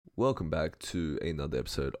Welcome back to another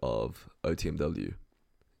episode of OTMW.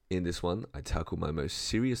 In this one, I tackle my most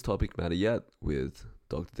serious topic matter yet with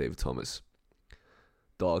Dr. David Thomas.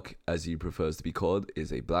 Doc, as he prefers to be called,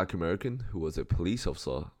 is a black American who was a police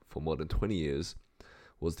officer for more than 20 years,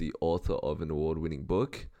 was the author of an award-winning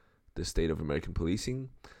book, The State of American Policing,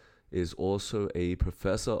 is also a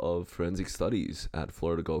professor of forensic studies at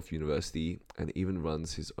Florida Gulf University, and even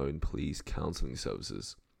runs his own police counseling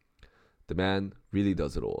services. The man really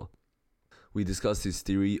does it all. We discussed his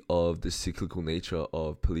theory of the cyclical nature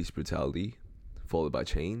of police brutality, followed by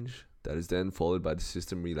change, that is then followed by the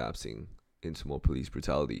system relapsing into more police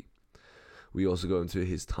brutality. We also go into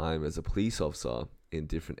his time as a police officer in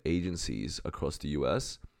different agencies across the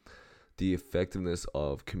US, the effectiveness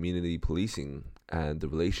of community policing, and the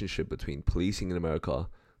relationship between policing in America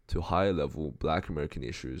to higher level black American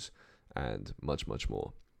issues, and much, much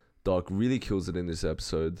more. Doc really kills it in this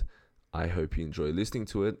episode. I hope you enjoy listening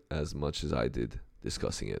to it as much as I did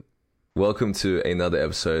discussing it. Welcome to another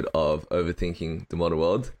episode of Overthinking the Modern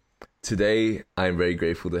World. Today, I'm very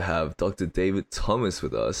grateful to have Dr. David Thomas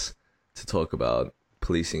with us to talk about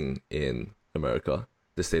policing in America,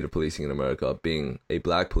 the state of policing in America, being a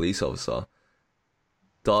black police officer.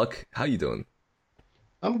 Doc, how you doing?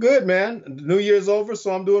 I'm good, man. New Year's over,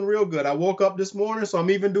 so I'm doing real good. I woke up this morning, so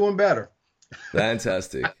I'm even doing better.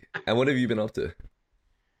 Fantastic. And what have you been up to?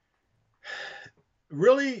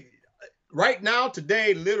 Really, right now,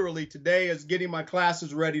 literally today is getting my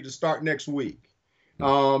classes ready to start next week,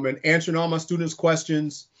 and answering all my students'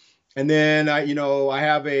 questions. And then I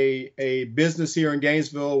have a business here in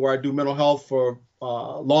Gainesville where I do mental health for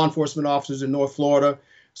law enforcement officers in North Florida.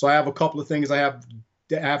 So I have a couple of things I have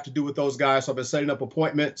to do with those guys. So I've been setting up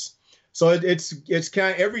appointments. So it's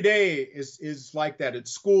kind of every day is like that.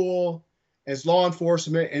 It's school. As law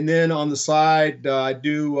enforcement, and then on the side, I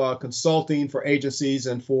do consulting for agencies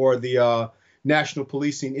and for the National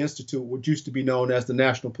Policing Institute, which used to be known as the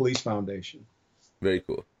National Police Foundation. Very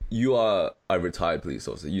cool. You are a retired police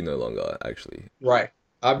officer. You no longer actually. Right.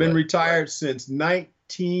 I've been retired since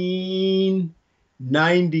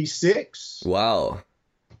 1996. Wow.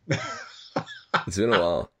 It's been a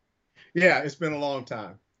while. Yeah, it's been a long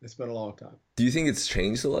time. Do you think it's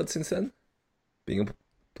changed a lot since then, being a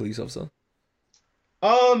police officer?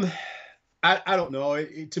 I don't know.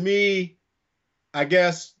 To me, I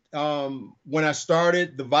guess when I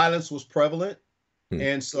started, the violence was prevalent,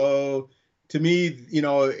 and so to me,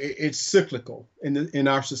 it's cyclical in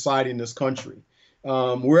our society in this country.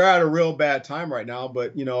 We're at a real bad time right now,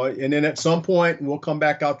 but and then at some point we'll come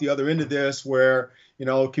back out the other end of this where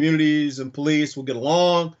communities and police will get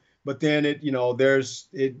along, but then I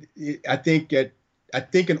think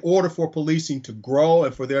in order for policing to grow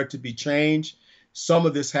and for there to be change, some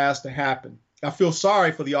of this has to happen. I feel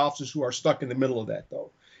sorry for the officers who are stuck in the middle of that,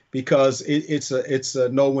 though, because it's a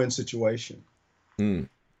no-win situation.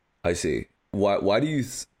 I see. Why do you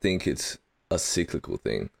think it's a cyclical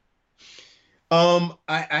thing?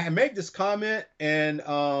 I make this comment, and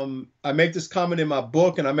I make this comment in my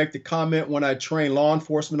book, and I make the comment when I train law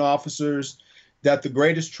enforcement officers that the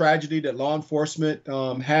greatest tragedy that law enforcement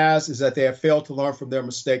has is that they have failed to learn from their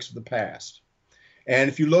mistakes of the past. And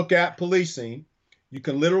if you look at policing, you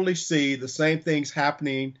can literally see the same things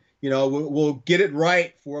happening. We'll get it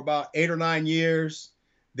right for about 8 or 9 years.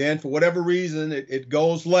 Then for whatever reason, it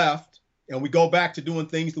goes left and we go back to doing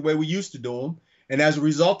things the way we used to do them. And as a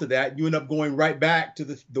result of that, you end up going right back to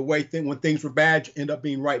the way when things were bad, you end up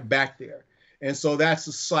being right back there. And so that's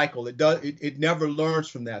a cycle. It never learns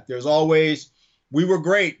from that. There's always, we were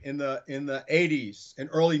great in the 80s and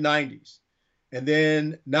early 90s. And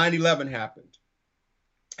then 9/11 happened.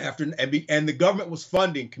 And the government was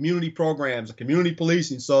funding community programs and community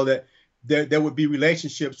policing so that there would be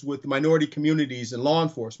relationships with minority communities and law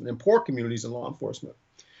enforcement and poor communities and law enforcement.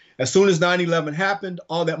 As soon as 9/11 happened,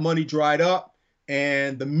 all that money dried up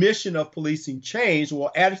and the mission of policing changed.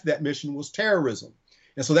 Well, added to that mission was terrorism.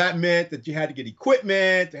 And so that meant that you had to get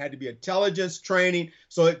equipment, there had to be intelligence training.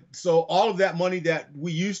 So all of that money that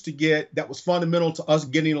we used to get that was fundamental to us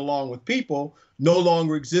getting along with people no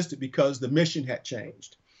longer existed because the mission had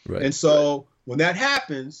changed. Right. And so when that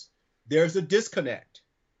happens, there's a disconnect,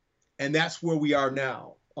 and that's where we are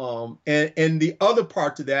now. And the other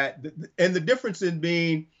part to that, and the difference in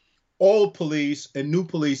being old police and new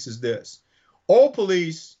police is this. Old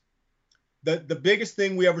police, the biggest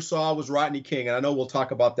thing we ever saw was Rodney King, and I know we'll talk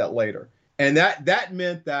about that later. And that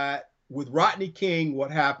meant that with Rodney King, what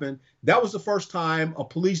happened, that was the first time a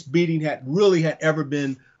police beating had ever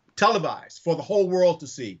been televised for the whole world to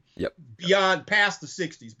see. Yep. Beyond past the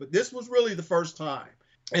 60s. But this was really the first time.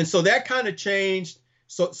 And so that kind of changed.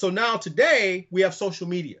 So now today we have social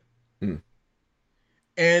media. Mm.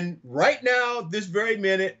 And right now, this very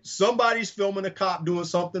minute, somebody's filming a cop doing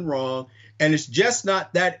something wrong, and it's just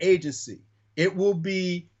not that agency. It will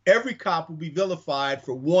be every cop will be vilified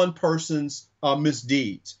for one person's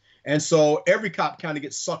misdeeds, and so every cop kind of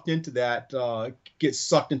gets sucked into that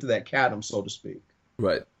chasm, so to speak.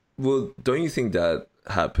 Right. Well, don't you think that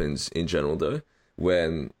happens in general though?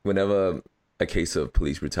 Whenever a case of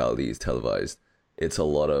police brutality is televised, it's a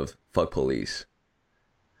lot of fuck police.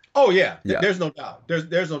 Oh yeah, Yeah. there's no doubt.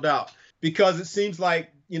 There's no doubt because it seems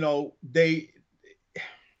like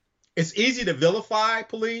it's easy to vilify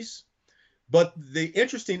police, but the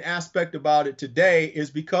interesting aspect about it today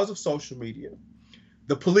is because of social media,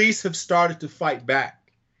 the police have started to fight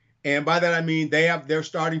back, and by that I mean they're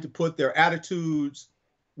starting to put their attitudes,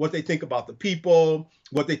 what they think about the people,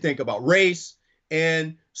 what they think about race,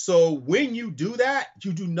 and so when you do that,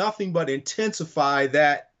 you do nothing but intensify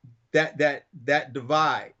that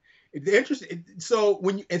divide. The interesting. So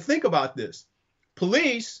when you and think about this,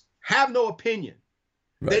 police have no opinion.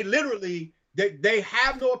 Right. They literally they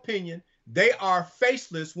have no opinion. They are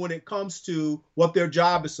faceless when it comes to what their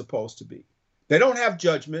job is supposed to be. They don't have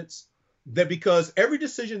judgments. That because every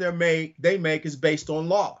decision they make is based on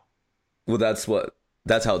law. Well, that's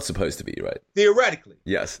how it's supposed to be, right? Theoretically.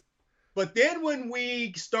 Yes. But then when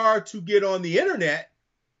we start to get on the internet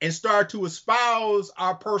and start to espouse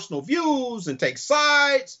our personal views and take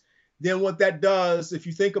sides, then what that does, if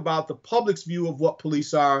you think about the public's view of what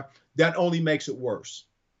police are, that only makes it worse.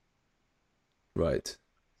 Right.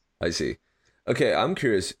 I see. Okay, I'm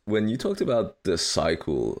curious. When you talked about the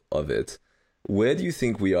cycle of it, where do you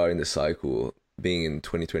think we are in the cycle being in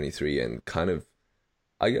 2023 and kind of,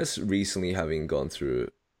 I guess, recently having gone through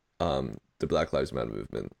the Black Lives Matter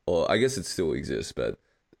movement? Or I guess it still exists, but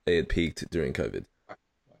it peaked during COVID.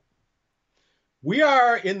 We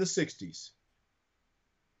are in the 60s.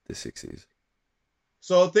 The 60s.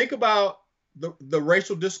 So think about the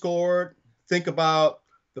racial discord, think about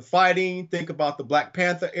the fighting, think about the Black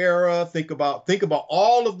Panther era, think about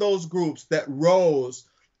all of those groups that rose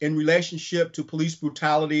in relationship to police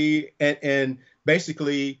brutality and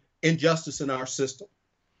basically injustice in our system.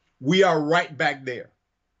 We are right back there.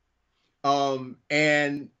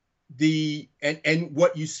 And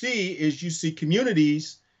what you see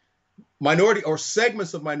communities, minority or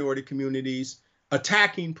segments of minority communities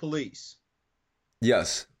attacking police.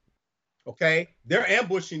 Yes. Okay. They're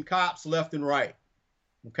ambushing cops left and right.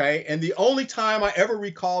 Okay. And the only time I ever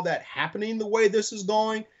recall that happening the way this is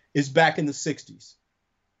going is back in the 60s.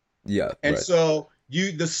 Yeah. And right. so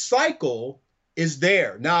the cycle is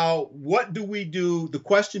there. Now, what do we do? The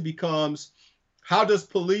question becomes, how does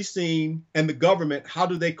policing and the government, how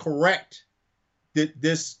do they correct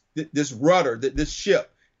this rudder, this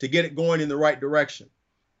ship to get it going in the right direction?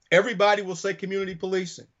 Everybody will say community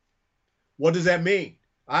policing. What does that mean?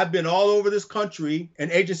 I've been all over this country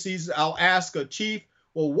and agencies, I'll ask a chief,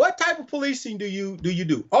 well, what type of policing do you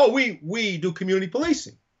do? Oh, we do community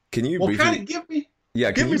policing. Can you briefly kind of give me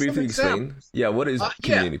can you briefly explain? Yeah, what is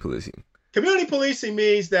community policing? Community policing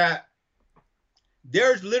means that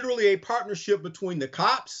there's literally a partnership between the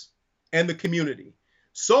cops and the community.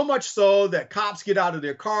 So much so that cops get out of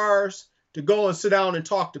their cars to go and sit down and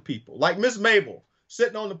talk to people. Like Miss Mabel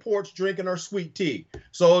sitting on the porch drinking her sweet tea.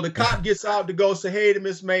 So the cop gets out to go say, hey to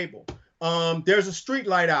Miss Mabel. There's a street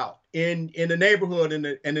light out in the neighborhood and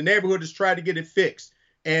the neighborhood is trying to get it fixed.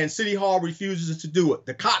 And City Hall refuses to do it.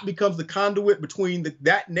 The cop becomes the conduit between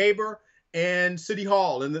that neighbor and City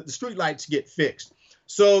Hall, and the street lights get fixed.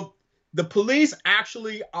 So the police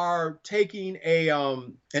actually are taking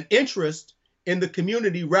an interest in the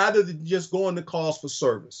community rather than just going to calls for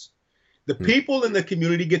service. The people in the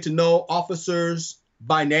community get to know officers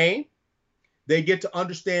by name. They get to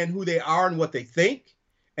understand who they are and what they think.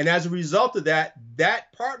 And as a result of that,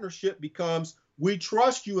 that partnership becomes, we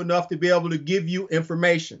trust you enough to be able to give you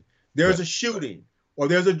information. There's a shooting or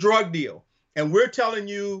there's a drug deal, and we're telling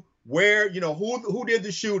you where, who did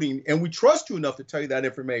the shooting, and we trust you enough to tell you that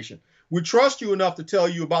information. We trust you enough to tell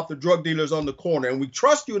you about the drug dealers on the corner, and we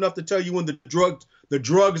trust you enough to tell you when the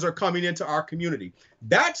drugs are coming into our community.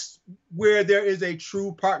 That's where there is a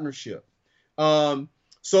true partnership. So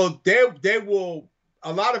they will,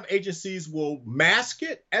 a lot of agencies will mask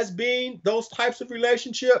it as being those types of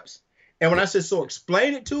relationships. And when I said, so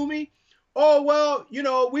explain it to me. Oh, well,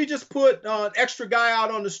 we just put an extra guy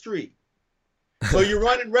out on the street. So you're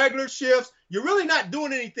running regular shifts. You're really not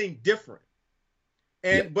doing anything different.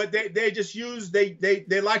 But they just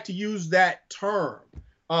they like to use that term.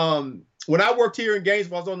 When I worked here in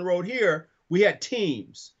Gainesville, I was on the road here, we had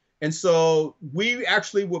teams. And so we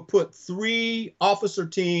actually would put 3 officer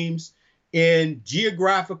teams in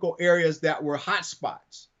geographical areas that were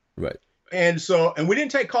hotspots. Right. And we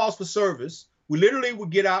didn't take calls for service. We literally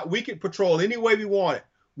would get out. We could patrol any way we wanted.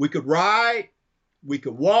 We could ride, we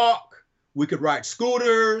could walk, we could ride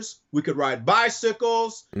scooters, we could ride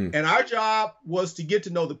bicycles. And our job was to get to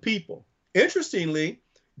know the people. Interestingly,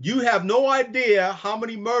 you have no idea how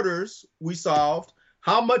many murders we solved,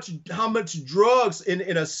 how much drugs in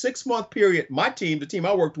a 6-month period. My team, the team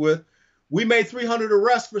I worked with, we made 300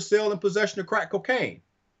 arrests for sale and possession of crack cocaine.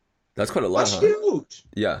 That's quite a lot. That's huge.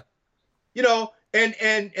 Yeah. You know, and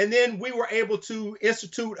then we were able to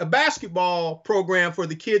institute a basketball program for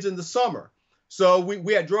the kids in the summer. So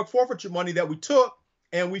we had drug forfeiture money that we took,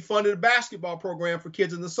 and we funded a basketball program for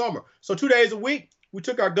kids in the summer. So 2 days a week, we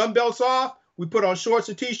took our gun belts off, we put on shorts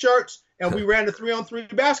and T-shirts, and we ran a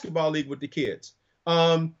 3-on-3 basketball league with the kids.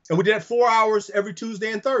 And we did it 4 hours every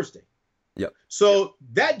Tuesday and Thursday. Yep. So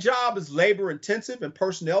that job is labor intensive and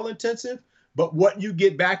personnel intensive, but what you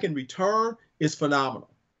get back in return is phenomenal.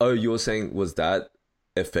 Oh, you were saying, was that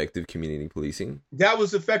effective community policing? That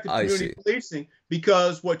was effective community policing,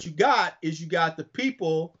 because what you got is you got the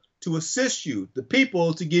people to assist you, the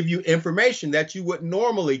people to give you information that you wouldn't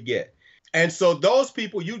normally get. And so those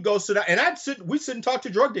people, you'd go sit down, and we sit and talk to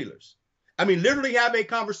drug dealers. I mean, literally have a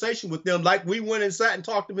conversation with them like we went and sat and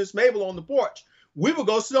talked to Miss Mabel on the porch. We would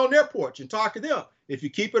go sit on their porch and talk to them. If you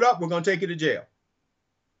keep it up, we're going to take you to jail.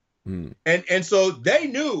 And so they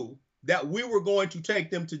knew that we were going to take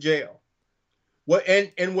them to jail.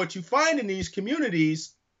 And what you find in these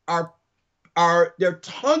communities are there are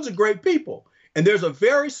tons of great people, and there's a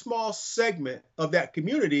very small segment of that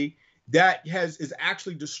community that is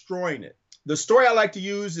actually destroying it. The story I like to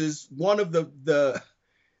use is one of a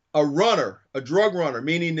drug runner,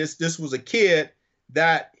 meaning this was a kid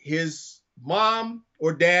that his mom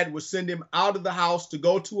or dad would send him out of the house to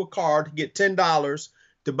go to a car to get $10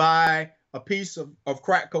 to buy a piece of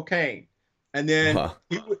crack cocaine. And then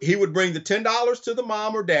he would bring the $10 to the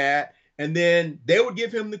mom or dad, and then they would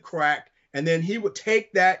give him the crack, and then he would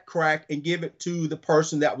take that crack and give it to the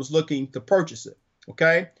person that was looking to purchase it.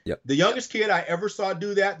 Okay? Yep. The youngest kid I ever saw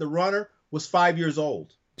do that, the runner, was 5 years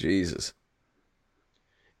old. Jesus.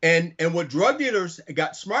 And what drug dealers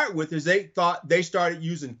got smart with is they thought they started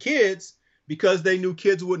using kids because they knew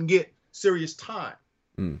kids wouldn't get serious time.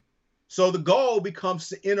 So the goal becomes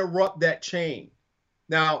to interrupt that chain.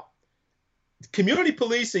 Now, community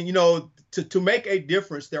policing, to make a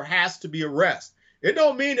difference, there has to be arrest. It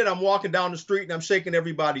don't mean that I'm walking down the street and I'm shaking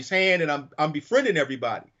everybody's hand and I'm befriending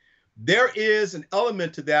everybody. There is an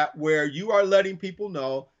element to that where you are letting people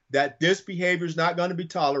know that this behavior is not going to be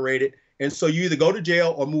tolerated. And so you either go to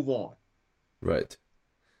jail or move on. Right.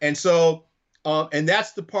 And so, and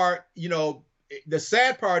that's the part, the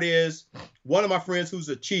sad part is, one of my friends who's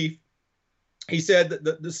a chief, he said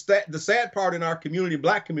that the sad part in our community,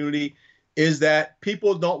 Black community, is that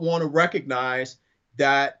people don't want to recognize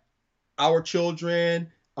that our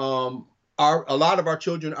children, a lot of our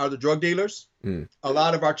children are the drug dealers. A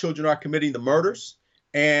lot of our children are committing the murders,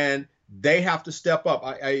 and they have to step up.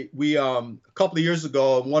 We a couple of years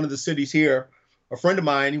ago in one of the cities here, a friend of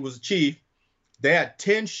mine, he was a chief, they had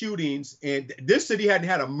 10 shootings, and this city hadn't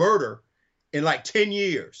had a murder in like 10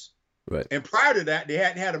 years. Right. And prior to that, they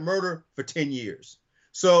hadn't had a murder for 10 years.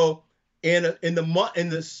 So in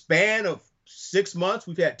the span of 6 months,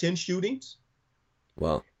 we've had 10 shootings.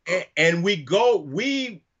 Wow. And we all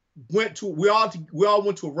went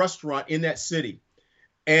to a restaurant in that city.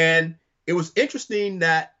 And it was interesting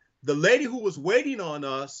that the lady who was waiting on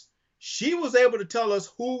us, she was able to tell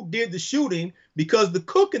us who did the shooting because the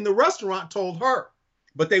cook in the restaurant told her,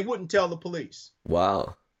 but they wouldn't tell the police.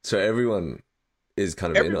 Wow. So everyone is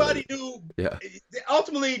kind of everybody knew. Yeah.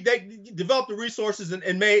 Ultimately, they developed the resources and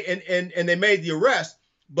they made the arrest.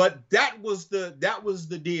 But that was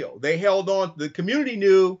the deal. They held on. The community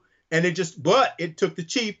knew, and but it took the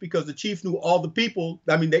chief, because the chief knew all the people.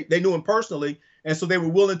 I mean, they knew him personally, and so they were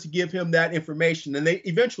willing to give him that information, and they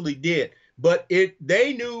eventually did. But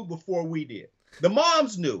they knew before we did. The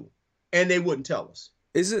moms knew, and they wouldn't tell us.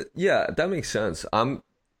 Is it? Yeah, that makes sense. I'm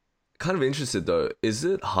kind of interested though. Is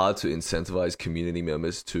it hard to incentivize community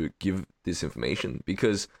members to give this information?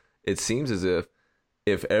 Because it seems as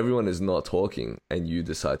if everyone is not talking and you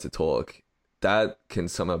decide to talk, that can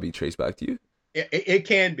somehow be traced back to you. It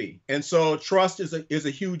can be. And so trust is a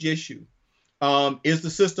huge issue. Is the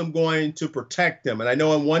system going to protect them? And I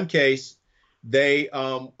know in one case,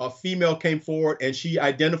 a female came forward and she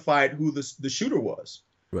identified who the shooter was.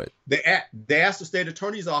 Right. They asked the state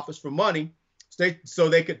attorney's office for money so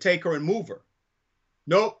they could take her and move her.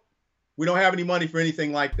 Nope. We don't have any money for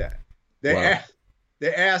anything like that. They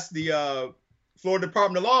asked the Florida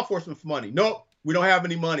Department of Law Enforcement for money. Nope, we don't have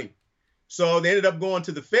any money. So they ended up going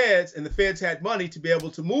to the feds, and the feds had money to be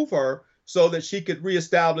able to move her so that she could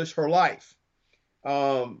reestablish her life.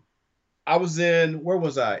 I was in, where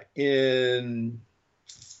was I?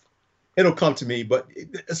 It'll come to me, but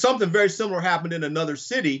something very similar happened in another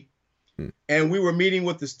city, and we were meeting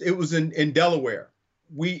with it was in Delaware.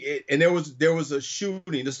 And there was a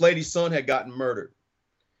shooting. This lady's son had gotten murdered.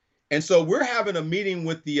 And so we're having a meeting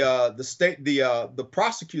with the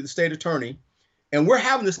prosecutor, the state attorney, and we're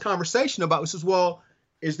having this conversation about, says, well,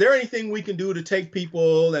 is there anything we can do to take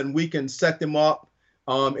people and we can set them up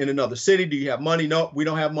in another city? Do you have money? No, we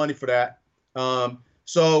don't have money for that.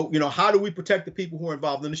 So, how do we protect the people who are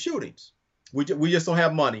involved in the shootings? We just don't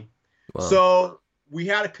have money. Wow. So we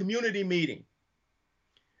had a community meeting,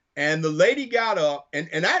 and the lady got up,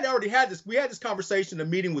 and I'd already we had this conversation, a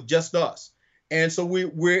meeting with just us. And so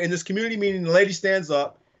we're in this community meeting, the lady stands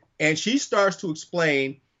up, and she starts to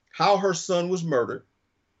explain how her son was murdered,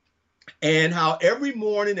 and how every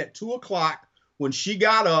morning at 2:00, when she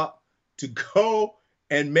got up to go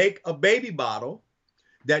and make a baby bottle,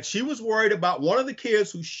 that she was worried about one of the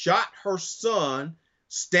kids who shot her son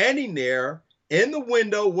standing there in the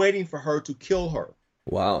window waiting for her to kill her.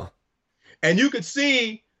 Wow. And you could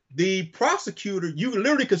see the prosecutor, you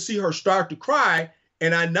literally could see her start to cry.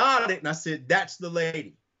 And I nodded and I said, that's the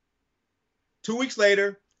lady. 2 weeks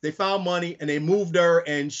later, they found money and they moved her,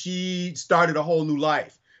 and she started a whole new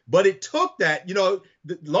life. But it took that, the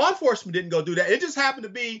law enforcement didn't go do that. It just happened to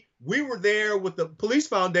be, we were there with the police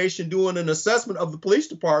foundation doing an assessment of the police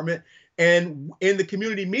department. And in the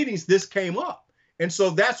community meetings, this came up. And so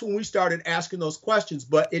that's when we started asking those questions.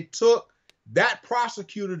 But it took that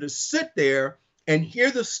prosecutor to sit there and hear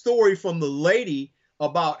the story from the lady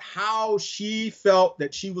about how she felt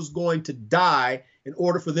that she was going to die in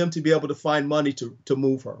order for them to be able to find money to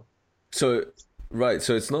move her. So, right.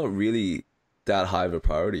 So it's not really that high of a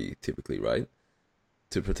priority typically, right?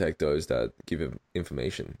 To protect those that give him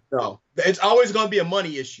information. No, it's always going to be a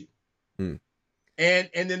money issue. Mm. And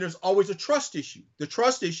then there's always a trust issue. The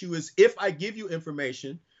trust issue is, if I give you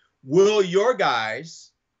information, will your guys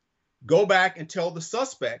go back and tell the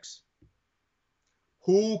suspects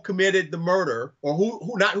who committed the murder, or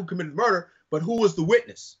who not who committed the murder, but who was the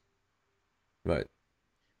witness? Right.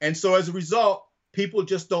 And so as a result, people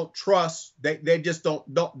just don't trust. They just don't.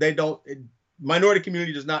 Minority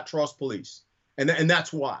community does not trust police, and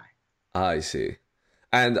that's why. I see.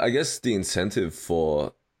 And I guess the incentive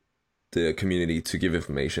for the community to give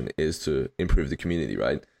information is to improve the community,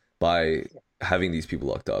 right? By having these people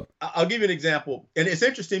locked up. I'll give you an example. And it's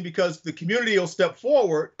interesting because the community will step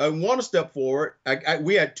forward and want to step forward.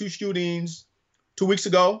 We had 2 shootings 2 weeks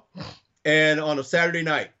ago, and on a Friday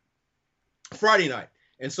night.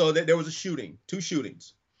 And so there was a shooting, 2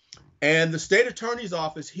 shootings. And the state attorney's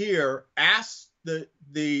office here asked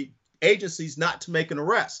the agencies not to make an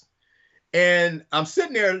arrest. And I'm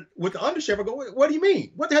sitting there with the undersheriff. I go, what do you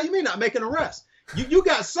mean? What the hell you mean not make an arrest? You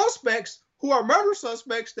got suspects who are murder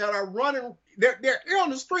suspects that are running. They're on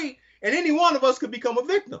the street, and any one of us could become a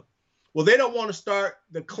victim. Well, they don't want to start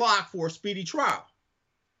the clock for a speedy trial,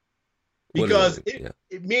 because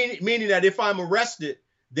meaning that if I'm arrested,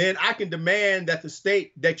 then I can demand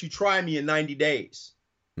that you try me in 90 days.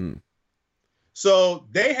 Mm. So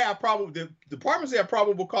the departments have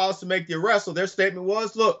probable cause to make the arrest. So their statement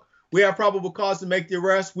was, look, we have probable cause to make the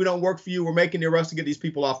arrest. We don't work for you. We're making the arrest to get these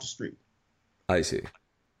people off the street. I see.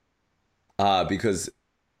 Because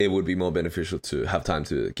it would be more beneficial to have time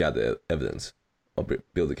to gather evidence or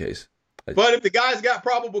build a case. But if the guy's got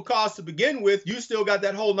probable cause to begin with, you still got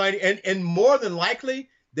that whole 90. And more than likely,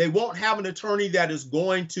 they won't have an attorney that is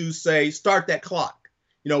going to say, start that clock.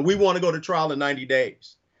 We want to go to trial in 90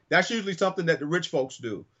 days. That's usually something that the rich folks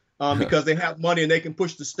do because they have money and they can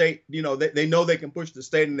push the state. They know they can push the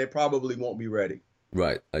state, and they probably won't be ready.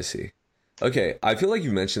 Right. I see. Okay. I feel like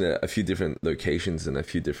you mentioned a few different locations and a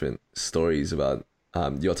few different stories about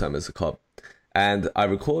your time as a cop. And I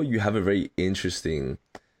recall you have a very interesting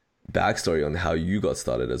backstory on how you got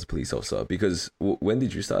started as a police officer, because when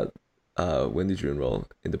did you start? When did you enroll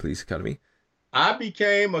in the police academy? I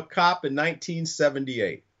became a cop in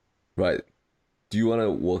 1978. Right. Do you want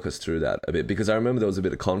to walk us through that a bit? Because I remember there was a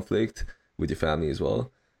bit of conflict with your family as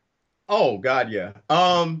well. Oh, God, yeah.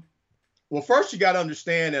 Well, first you got to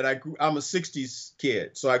understand that I'm a 60s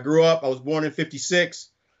kid. So I was born in 56.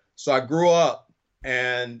 So I grew up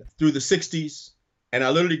and through the 60s, and I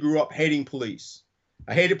literally grew up hating police.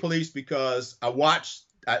 I hated police because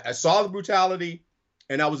I saw the brutality,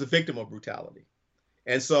 and I was a victim of brutality.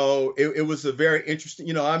 And so it was a very interesting,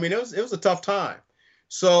 it was a tough time.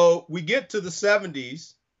 So we get to the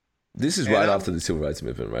 70s, This is And right I'm after the civil rights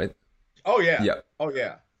movement, right? Oh yeah. Yeah. Oh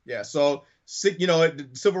yeah. Yeah. So the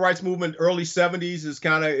civil rights movement, early '70s is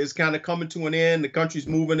kind of coming to an end. The country's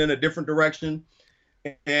moving in a different direction,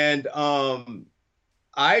 and I'm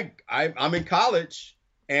in college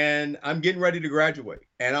and I'm getting ready to graduate,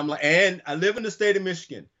 and I live in the state of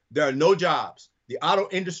Michigan. There are no jobs. The auto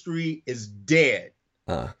industry is dead,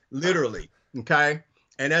 Ah, literally. Okay,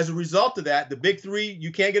 and as a result of that, the big three,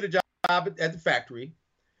 you can't get a job at the factory.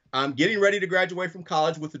 I'm getting ready to graduate from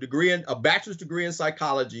college with a bachelor's degree in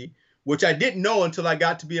psychology, which I didn't know until I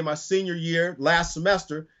got to be in my senior year last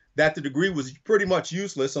semester, that the degree was pretty much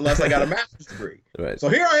useless unless I got a master's degree. right. So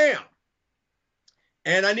here I am,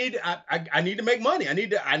 and I need to make money. I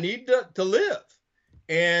need to live.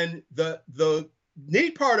 And the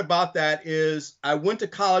neat part about that is I went to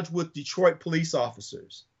college with Detroit police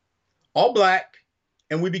officers, all black,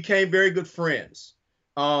 and we became very good friends.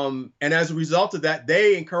 And as a result of that,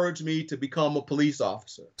 they encouraged me to become a police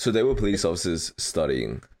officer. So they were police officers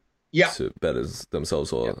studying Yeah. to better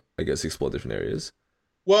themselves, or Yeah. I guess explore different areas.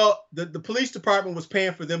 Well, the police department was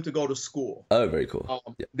paying for them to go to school. Oh, very cool.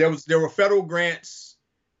 Yeah. There were federal grants,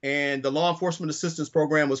 and the law enforcement assistance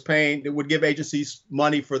program was paying. It would give agencies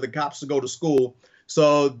money for the cops to go to school.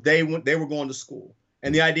 So they were going to school.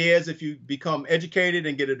 And the idea is, if you become educated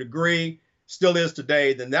and get a degree, still is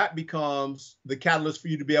today, then that becomes the catalyst for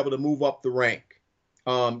you to be able to move up the rank,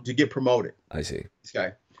 to get promoted. I see.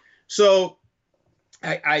 Okay. So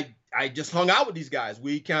I just hung out with these guys.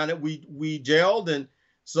 We gelled, and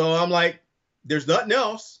so I'm like, there's nothing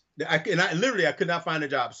else. I could not find a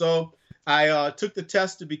job. So I took the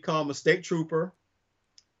test to become a state trooper,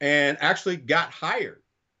 and actually got hired.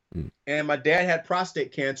 And my dad had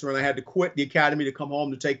prostate cancer, and I had to quit the academy to come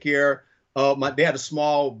home to take care of my dad, a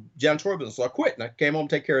small janitorial business. So I quit, and I came home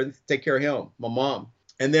to take care of him, my mom.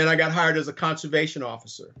 And then I got hired as a conservation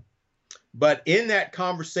officer. But in that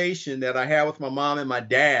conversation that I had with my mom and my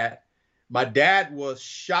dad was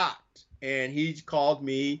shocked, and he called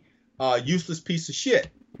me a useless piece of shit.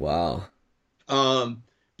 Wow.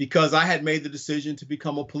 Because I had made the decision to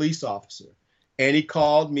become a police officer. And he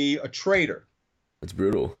called me a traitor. That's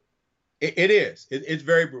brutal. It is. It's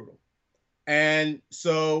very brutal. And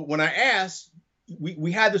so when I asked,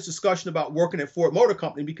 we had this discussion about working at Ford Motor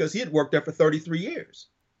Company, because he had worked there for 33 years.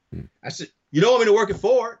 I said, you don't want me to work at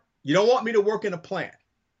Ford. You don't want me to work in a plant.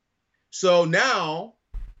 So now,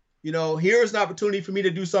 here's an opportunity for me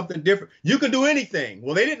to do something different. You can do anything.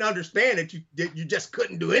 Well, they didn't understand that you just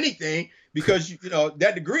couldn't do anything, because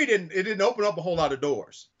that degree didn't open up a whole lot of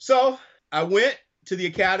doors. So I went to the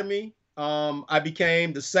academy. I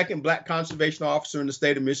became the second black conservation officer in the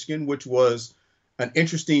state of Michigan, which was an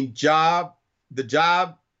interesting job. The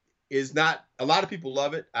job is not, a lot of people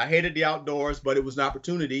love it. I hated the outdoors, but it was an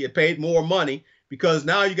opportunity. It paid more money, because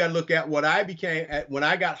now you got to look at what I became when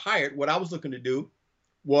I got hired. What I was looking to do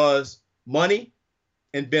was money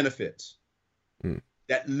and benefits.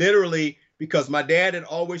 That literally, because my dad had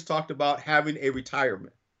always talked about having a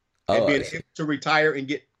retirement and being able to retire and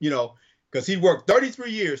get, because he worked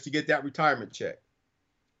 33 years to get that retirement check.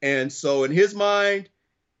 And so in his mind,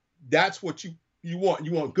 that's what you want.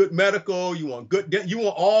 You want good medical, you want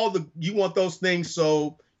those things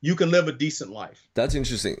so you can live a decent life. That's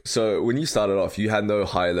interesting. So when you started off, you had no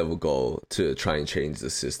high level goal to try and change the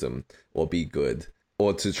system or be good,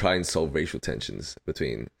 or to try and solve racial tensions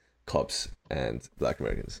between cops and black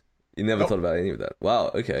Americans. You never thought about any of that.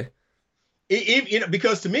 Wow. Okay.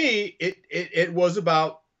 Because to me, it was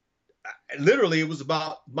about, literally, it was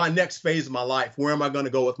about my next phase of my life. Where am I going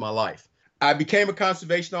to go with my life? I became a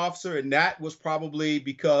conservation officer, and that was probably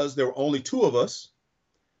because there were only two of us.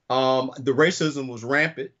 The racism was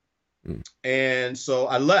rampant. And so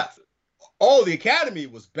I left. Oh, the academy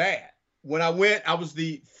was bad. When I went, I was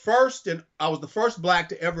the first black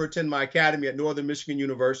to ever attend my academy at Northern Michigan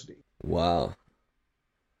University. Wow.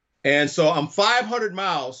 And so I'm 500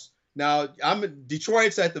 miles. Now,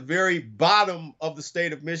 Detroit's at the very bottom of the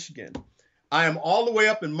state of Michigan. I am all the way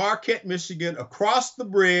up in Marquette, Michigan, across the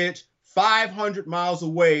bridge, 500 miles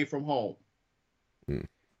away from home.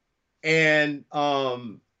 And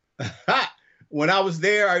when I was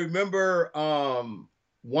there, I remember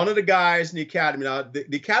one of the guys in the academy. Now, the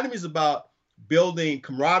academy is about building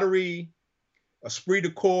camaraderie, esprit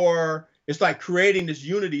de corps. It's like creating this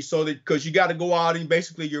unity, so that, because you got to go out and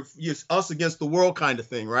basically you're us against the world kind of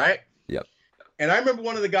thing, right? Yep. And I remember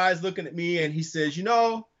one of the guys looking at me, and he says,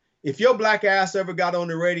 if your black ass ever got on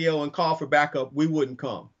the radio and called for backup, we wouldn't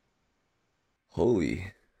come.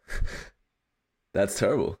 Holy. That's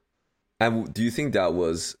terrible. And do you think that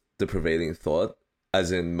was the prevailing thought,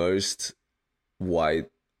 as in most white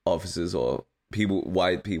officers or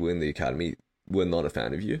white people in the academy were not a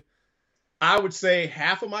fan of you? I would say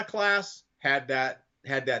half of my class had that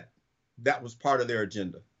was part of their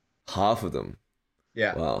agenda. Half of them.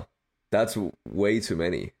 Yeah. Wow. That's way too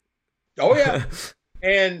many. Oh yeah.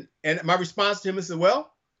 And my response to him is,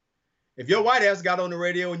 well, if your white ass got on the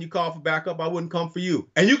radio and you called for backup, I wouldn't come for you.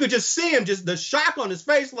 And you could just see him, just the shock on his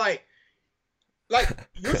face, like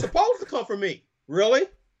you're supposed to come for me. Really?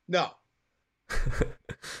 No.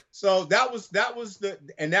 So that was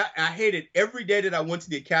I hated every day that I went to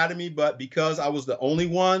the academy, but because I was the only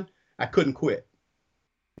one, I couldn't quit.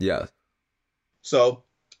 Yeah. So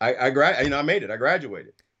I made it. I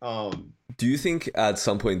graduated. Do you think at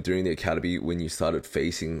some point during the academy, when you started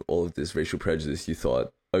facing all of this racial prejudice, you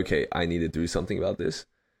thought, okay, I need to do something about this,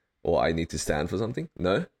 or I need to stand for something?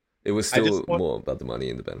 No? It was still more about the money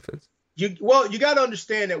and the benefits? You got to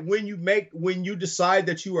understand that when you decide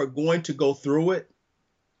that you are going to go through it,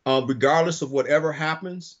 regardless of whatever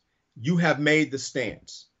happens, you have made the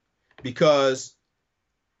stance. Because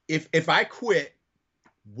if I quit,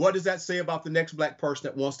 what does that say about the next black person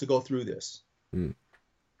that wants to go through this? Mm.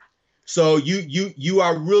 So you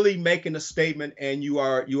are really making a statement, and you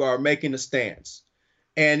are making a stance.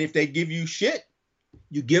 And if they give you shit,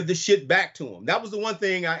 you give the shit back to them. That was the one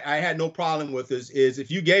thing I had no problem with is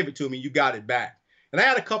if you gave it to me, you got it back. And I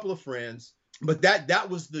had a couple of friends, but that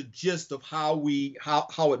was the gist of how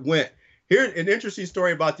it went. Here's an interesting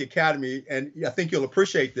story about the academy, and I think you'll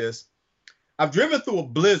appreciate this. I've driven through a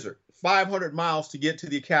blizzard, 500 miles to get to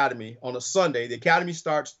the academy on a Sunday. The academy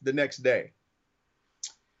starts the next day.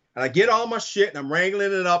 And I get all my shit, and I'm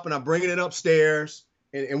wrangling it up, and I'm bringing it upstairs,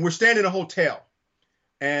 and we're staying in a hotel.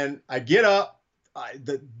 And I get up,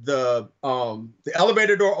 the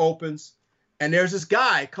elevator door opens, and there's this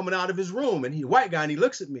guy coming out of his room, and he's a white guy, and he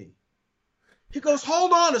looks at me. He goes,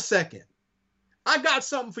 "Hold on a second. I got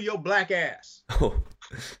something for your black ass." Oh.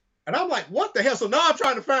 And I'm like, what the hell? So now I'm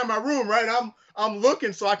trying to find my room, right? I'm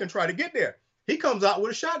looking so I can try to get there. He comes out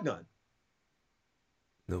with a shotgun.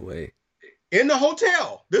 No way. In the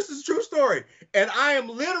hotel. This is a true story. And I am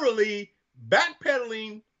literally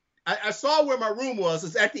backpedaling. I saw where my room was.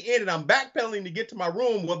 It's at the end, and I'm backpedaling to get to my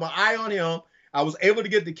room with my eye on him. I was able to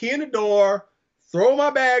get the key in the door, throw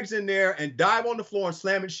my bags in there, and dive on the floor and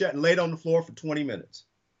slam it shut and laid on the floor for 20 minutes.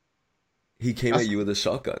 He came at you with a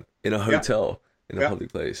shotgun in a hotel, in a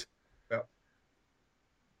public place. Yeah.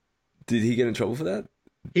 Did he get in trouble for that?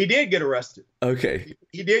 He did get arrested. Okay.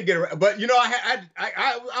 He did get arrested. But,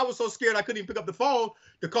 I was so scared I couldn't even pick up the phone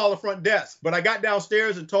to call the front desk. But I got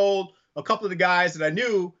downstairs and told a couple of the guys that I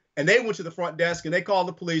knew, and they went to the front desk, and they called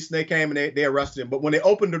the police, and they came, and they arrested him. But when they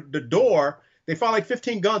opened the door, they found like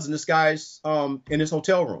 15 guns in this guy's in his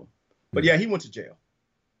hotel room. But yeah, he went to jail.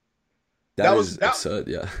 That was absurd,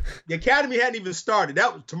 yeah. The academy hadn't even started.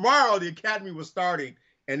 Tomorrow the academy was starting,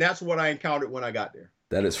 and that's what I encountered when I got there.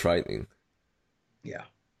 That is frightening. Yeah.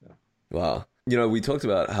 Wow. We talked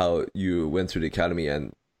about how you went through the academy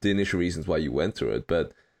and the initial reasons why you went through it,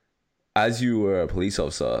 but as you were a police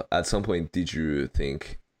officer, at some point did you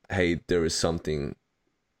think, hey, there is something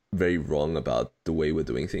very wrong about the way we're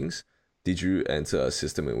doing things? Did you enter a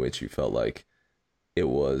system in which you felt like it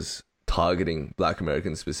was targeting Black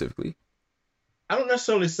Americans specifically? I don't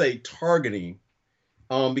necessarily say targeting,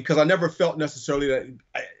 because I never felt necessarily that,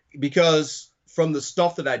 because from the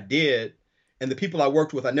stuff that I did and the people I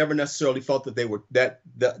worked with, I never necessarily felt that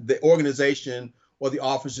the organization or the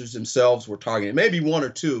officers themselves were targeting. Maybe one or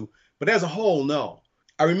two, but as a whole, no.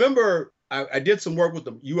 I remember I did some work with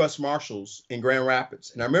the U.S. Marshals in Grand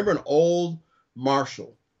Rapids, and I remember an old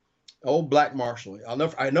marshal, old black marshal. I'll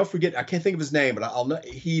never forget. I can't think of his name, but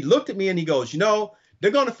he looked at me and he goes,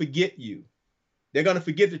 they're going to forget you. They're going to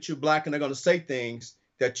forget that you're black, and they're going to say things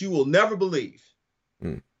that you will never believe.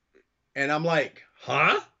 Mm. And I'm like,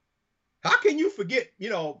 huh? How can you forget,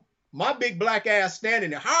 my big black ass standing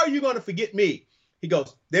there? How are you going to forget me? He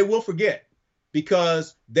goes, they will forget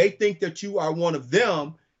because they think that you are one of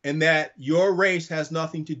them and that your race has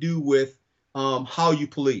nothing to do with how you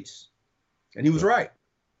police. And he was right,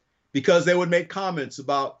 because they would make comments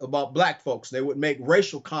about black folks. They would make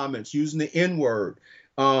racial comments using the N-word.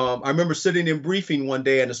 I remember sitting in briefing one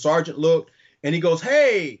day, and the sergeant looked and he goes,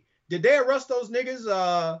 "Hey, did they arrest those niggas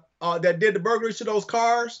that did the burglary to those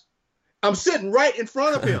cars?" I'm sitting right in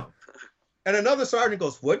front of him. And another sergeant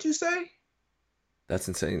goes, "What'd you say?" That's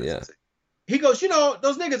insane, yeah. He goes,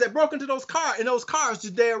 those niggas that broke into those cars,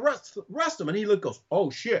 did they arrest them? And he goes,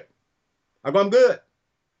 "Oh, shit." I go, "I'm good."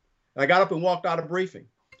 And I got up and walked out of briefing.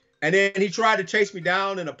 And then he tried to chase me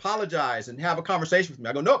down and apologize and have a conversation with me.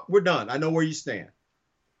 I go, "Nope, we're done. I know where you stand."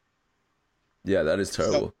 Yeah, that is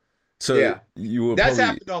terrible. So Yeah, you were that's probably.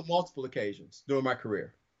 happened on multiple occasions during my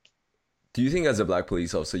career. Do you think, as a black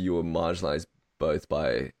police officer, you were marginalized both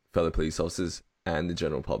by fellow police officers and the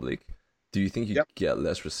general public? Do you think you Yep, get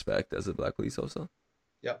less respect as a black police officer?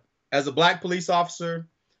 yep. As a black police officer,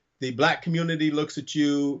 the black community looks at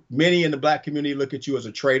you. Many in the black community look at you as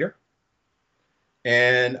a traitor.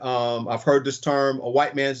 And I've heard this term, a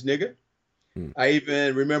white man's nigger. Mm. I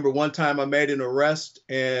even remember one time I made an arrest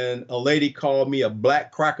and a lady called me a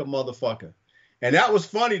black cracker motherfucker. And that was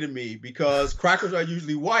funny to me because crackers are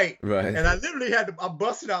usually white. Right. And I literally I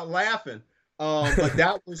busted out laughing. But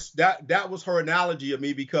that was her analogy of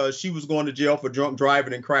me because she was going to jail for drunk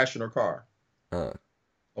driving and crashing her car.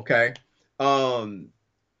 Okay. And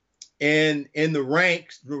in the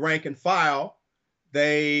rank and file,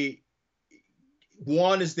 there's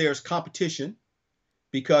competition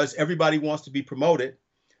because everybody wants to be promoted.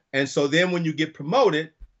 And so then when you get promoted,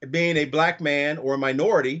 being a black man or a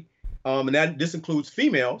minority, and this includes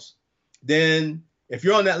females, then if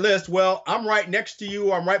you're on that list, well, I'm right next to you,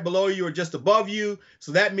 or I'm right below you, or just above you.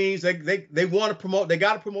 So that means they want to promote, they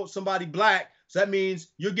got to promote somebody black. So that means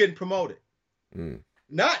you're getting promoted. Mm.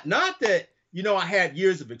 Not that, I had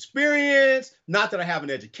years of experience, not that I have an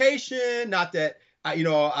education, not that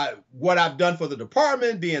what I've done for the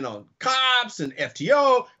department, being on cops and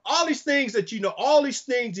FTO, all these things that all these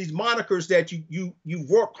things, these monikers that you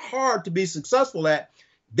work hard to be successful at,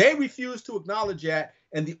 they refuse to acknowledge that,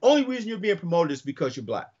 and the only reason you're being promoted is because you're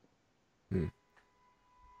black.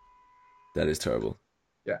 That is terrible.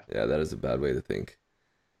 Yeah, that is a bad way to think.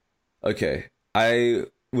 Okay, I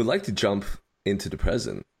would like to jump into the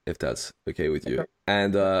present, if that's okay with you. Okay.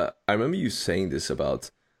 And I remember you saying this about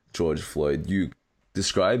George Floyd. You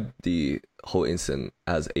described the whole incident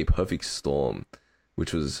as a perfect storm,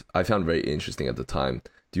 which I found very interesting at the time.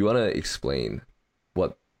 Do you want to explain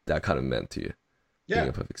what that kind of meant to you? Yeah, being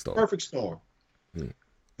a perfect storm. Perfect storm.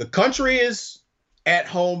 The country is at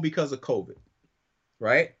home because of COVID,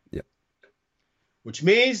 right? Yeah. Which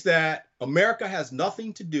means that America has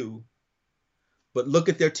nothing to do but look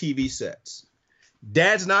at their TV sets.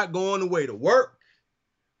 Dad's not going away to work.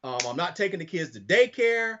 I'm not taking the kids to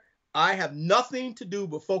daycare. I have nothing to do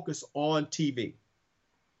but focus on TV.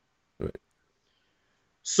 Right.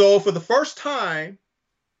 So for the first time,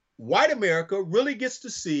 white America really gets to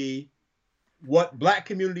see what black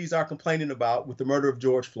communities are complaining about with the murder of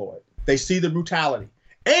George Floyd. They see the brutality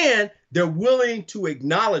and they're willing to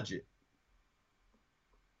acknowledge it.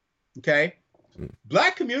 Okay?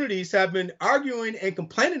 Black communities have been arguing and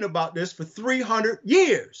complaining about this for 300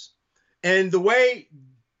 years. And the way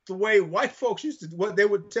white folks what they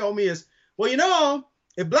would tell me is, well,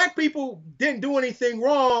 if black people didn't do anything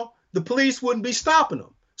wrong, the police wouldn't be stopping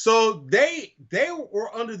them. So they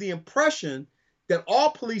were under the impression that all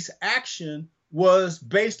police action was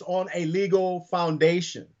based on a legal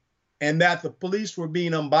foundation and that the police were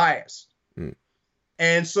being unbiased.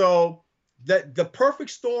 And so the perfect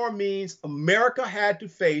storm means America had to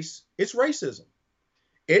face its racism.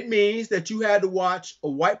 It means that you had to watch a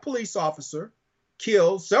white police officer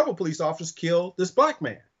several police officers kill this black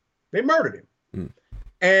man. They murdered him.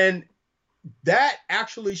 And that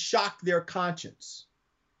actually shocked their conscience.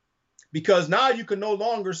 Because now you can no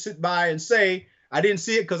longer sit by and say, I didn't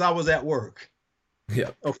see it because I was at work.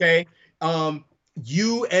 Yeah. Okay.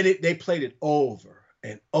 They played it over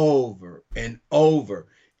and over and over.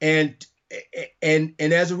 And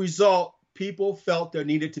as a result, people felt there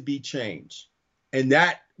needed to be change. And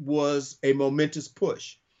that was a momentous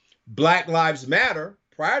push. Black Lives Matter,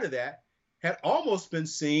 prior to that, had almost been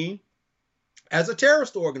seen as a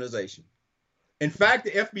terrorist organization. In fact,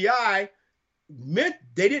 the FBI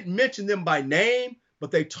they didn't mention them by name, but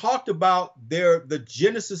they talked about the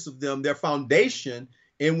genesis of them, their foundation,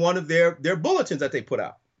 in one of their bulletins that they put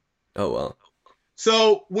out. Oh, wow.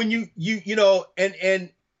 So when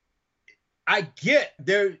and I get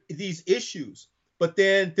these issues, but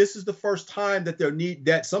then this is the first time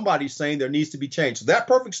that somebody's saying there needs to be change. So that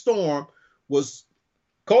perfect storm was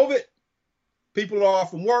COVID. People are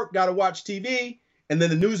off from work, got to watch TV, and then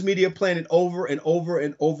the news media playing it over and over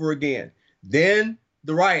and over again. Then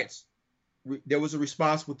the riots. There was a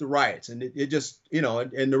response with the riots, and it just,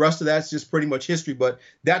 and the rest of that's just pretty much history. But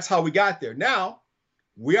that's how we got there. Now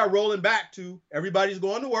we are rolling back to everybody's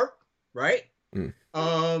going to work, right?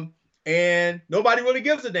 And nobody really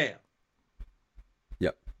gives a damn.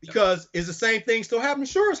 Yep. Because is the same thing still happening?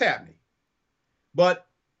 Sure, it's happening. But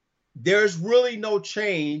there's really no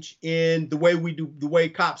change in the way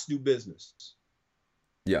cops do business.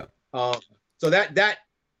 Yeah. So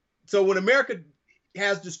when America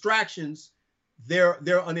has distractions, they're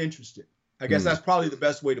uninterested. I guess that's probably the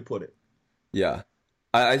best way to put it. Yeah.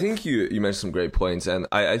 I think you mentioned some great points, and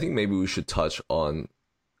I think maybe we should touch on,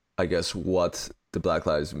 I guess, what the Black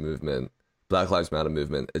Lives Matter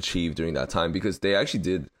movement achieved during that time, because they actually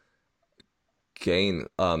did gain,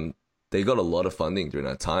 they got a lot of funding during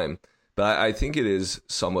that time. But I think it is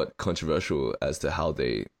somewhat controversial as to how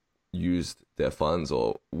they used their funds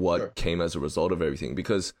or what came as a result of everything.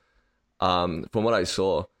 Because from what I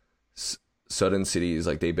saw, certain cities,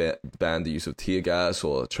 like, they banned the use of tear gas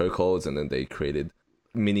or chokeholds, and then they created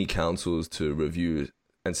mini councils to review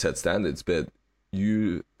and set standards. But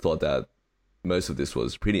you thought that most of this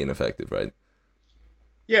was pretty ineffective, right?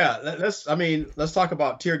 Yeah, let's talk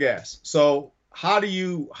about tear gas. So how do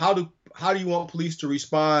you want police to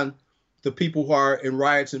respond to people who are in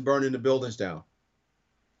riots and burning the buildings down?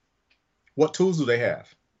 What tools do they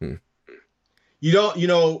have?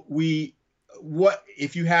 What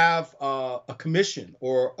if you have a commission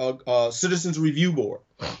or a citizens review board?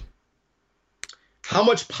 How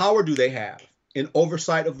much power do they have in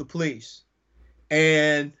oversight of the police?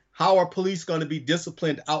 And how are police going to be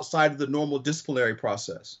disciplined outside of the normal disciplinary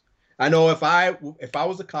process? I know if I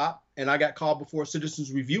was a cop and I got called before a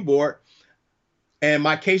citizens review board and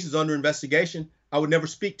my case is under investigation, I would never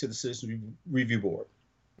speak to the citizens review board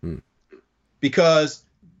because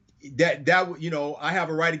that I have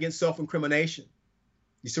a right against self-incrimination.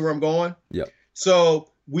 You see where I'm going? Yeah.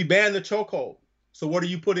 So we banned the chokehold. So what are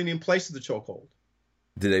you putting in place of the chokehold?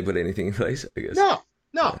 Did they put anything in place? I guess. No.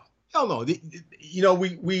 Hell no.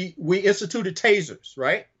 We instituted tasers,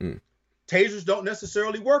 right? Tasers don't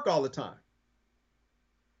necessarily work all the time.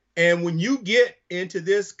 And when you get into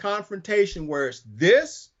this confrontation where it's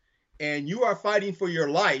this and you are fighting for your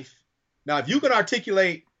life, now if you can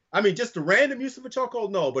articulate, just the random use of a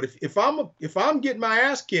chokehold, no. But if I'm getting my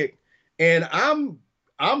ass kicked and I'm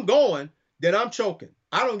going, then I'm choking.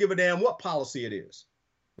 I don't give a damn what policy it is.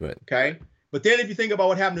 Right. Okay. But then if you think about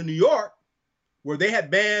what happened in New York, where they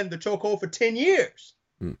had banned the chokehold for 10 years,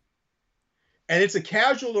 and it's a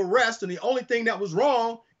casual arrest, and the only thing that was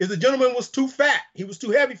wrong is the gentleman was too fat. He was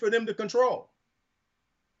too heavy for them to control.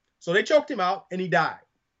 So they choked him out, and he died.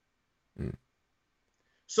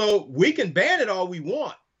 So we can ban it all we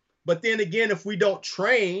want. But then again, if we don't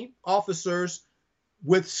train officers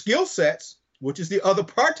with skill sets, which is the other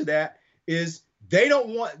part to that, is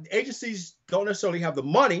agencies don't necessarily have the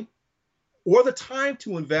money or the time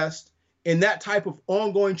to invest in that type of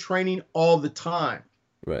ongoing training all the time.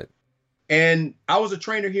 Right. And I was a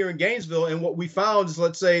trainer here in Gainesville, and what we found is,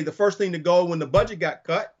 let's say, the first thing to go when the budget got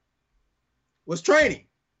cut was training.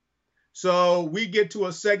 So we get to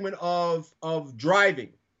a segment of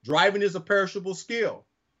driving. Driving is a perishable skill.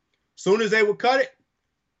 Soon as they would cut it,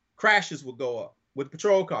 crashes would go up with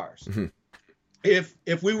patrol cars.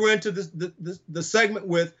 If we were into the segment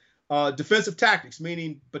with defensive tactics,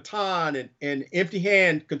 meaning baton and empty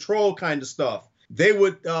hand control kind of stuff, they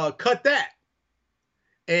would cut that.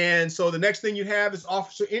 And so the next thing you have is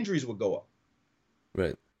officer injuries would go up.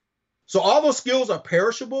 Right. So all those skills are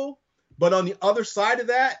perishable, but on the other side of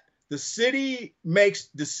that, the city makes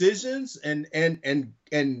decisions and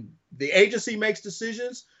the agency makes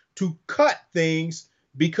decisions to cut things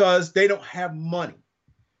because they don't have money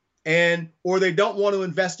or they don't want to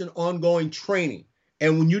invest in ongoing training.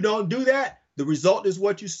 And when you don't do that, the result is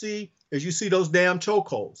what you see is you see those damn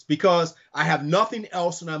chokeholds because I have nothing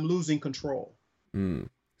else and I'm losing control.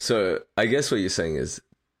 So I guess what you're saying is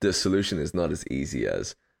the solution is not as easy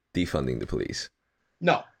as defunding the police.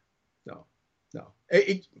 No.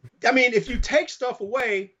 If you take stuff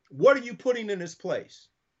away, what are you putting in its place?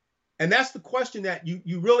 And that's the question that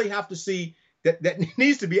you really have to see that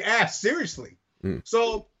needs to be asked seriously.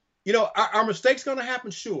 So, are mistakes going to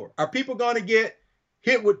happen? Sure. Are people going to get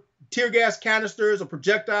hit with tear gas canisters or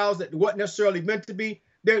projectiles that wasn't necessarily meant to be?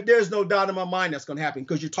 There's no doubt in my mind that's going to happen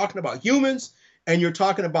because you're talking about humans and you're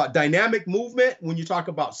talking about dynamic movement when you talk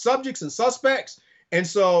about subjects and suspects. And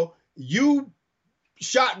so you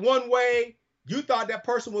shot one way, you thought that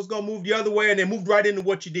person was going to move the other way, and they moved right into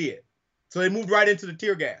what you did. So they moved right into the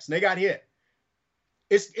tear gas and they got hit.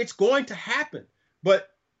 It's going to happen. But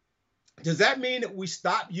does that mean that we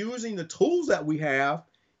stop using the tools that we have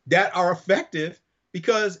that are effective?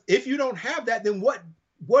 Because if you don't have that, then what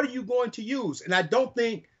are you going to use? And I don't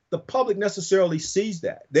think the public necessarily sees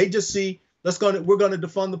that. They just see, we're going to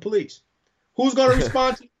defund the police. Who's going to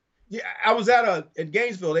respond to? Yeah, I was at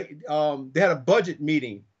Gainesville. They had a budget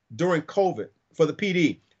meeting during COVID for the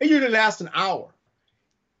PD. It usually lasts an hour.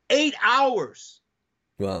 8 hours.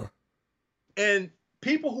 Wow. And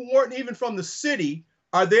people who weren't even from the city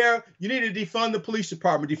are there. You need to defund the police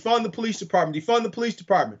department, defund the police department, defund the police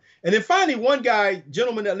department. And then finally, one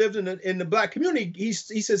gentleman that lived in the black community, he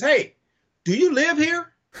says, hey, Do you live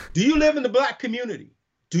here? Do you live in the black community?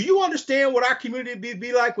 Do you understand what our community would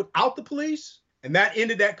be like without the police? And that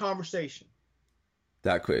ended that conversation.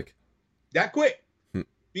 That quick. That quick. Hmm.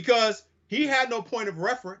 Because he had no point of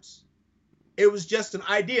reference. It was just an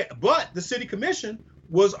idea. But the city commission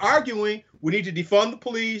was arguing we need to defund the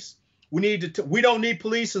police. We don't need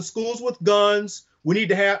police in schools with guns. We need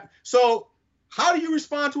to have. So how do you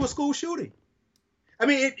respond to a school shooting? I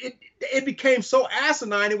mean, it became so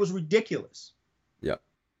asinine, it was ridiculous. Yeah.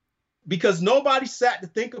 Because nobody sat to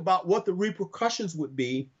think about what the repercussions would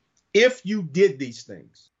be if you did these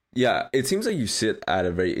things. Yeah, it seems like you sit at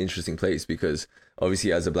a very interesting place because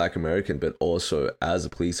obviously as a black American, but also as a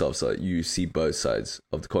police officer, you see both sides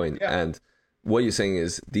of the coin. Yeah. And what you're saying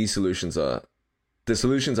is the solutions are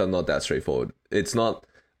not that straightforward. It's not,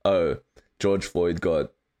 oh, George Floyd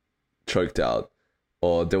got choked out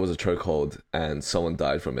or there was a chokehold and someone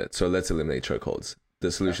died from it, so let's eliminate chokeholds.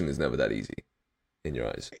 The solution is never that easy in your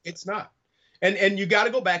eyes. It's not. And you got to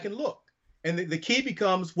go back and look. And the key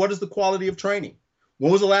becomes, what is the quality of training?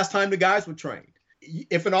 When was the last time the guys were trained?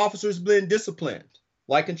 If an officer's been disciplined,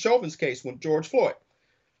 like in Chauvin's case with George Floyd,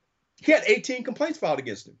 he had 18 complaints filed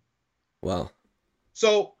against him. Wow.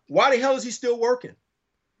 So why the hell is he still working?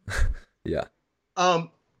 Yeah.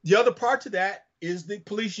 The other part to that is the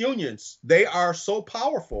police unions. They are so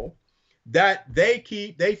powerful that they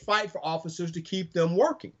fight for officers to keep them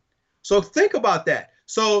working. So think about that.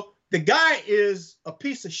 So the guy is a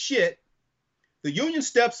piece of shit. The union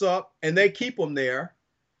steps up and they keep him there,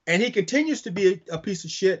 and he continues to be a piece of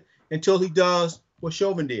shit until he does what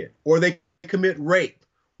Chauvin did, or they commit rape,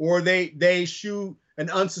 or they shoot an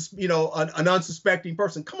unsuspecting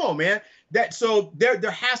person. Come on, man. So there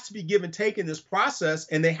has to be give and take in this process,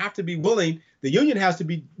 and they have to be willing. The union has to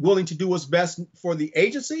be willing to do what's best for the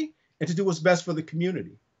agency and to do what's best for the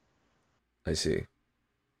community. I see.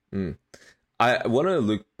 I want to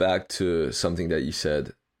look back to something that you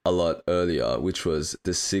said a lot earlier, which was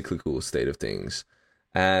the cyclical state of things.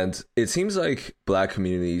 And it seems like black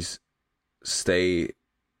communities stay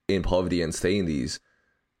in poverty and stay in these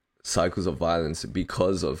cycles of violence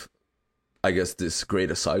because of, I guess, this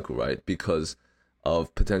greater cycle, right? Because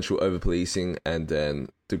of potential over-policing and then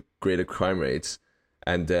the greater crime rates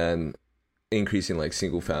and then increasing like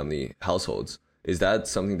single-family households. Is that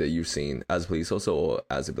something that you've seen as a police officer or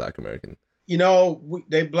as a black American? You know,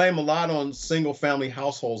 they blame a lot on single-family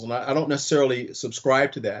households, and I don't necessarily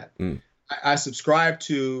subscribe to that. I subscribe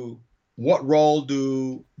to what role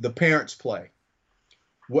do the parents play?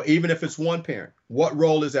 Even if it's one parent, what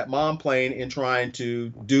role is that mom playing in trying to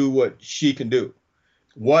do what she can do?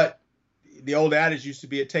 What the old adage used to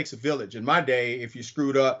be, it takes a village. In my day, if you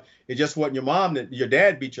screwed up, it just wasn't your mom that your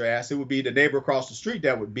dad beat your ass. It would be the neighbor across the street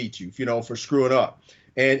that would beat you, for screwing up,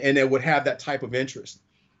 and it would have that type of interest.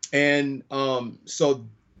 And so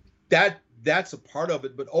that's a part of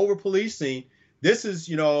it. But over policing, this is,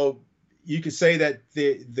 you could say that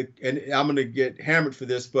and I'm going to get hammered for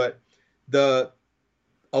this, but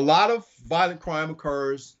a lot of violent crime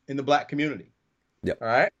occurs in the black community. Yeah. All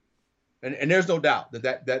right. And there's no doubt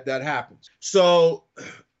that happens. So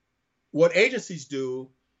what agencies do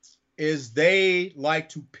is they like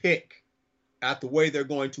to pick at the way they're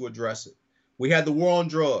going to address it. We had the war on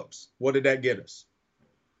drugs. What did that get us?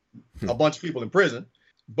 A bunch of people in prison.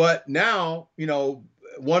 But now,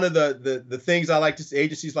 one of the things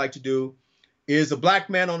agencies like to do is a black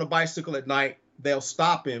man on a bicycle at night, they'll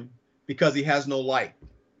stop him because he has no light.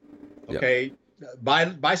 Okay.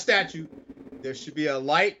 Yep. By statute, there should be a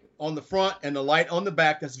light on the front and a light on the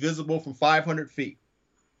back that's visible from 500 feet.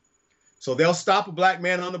 So they'll stop a black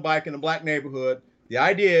man on the bike in a black neighborhood. The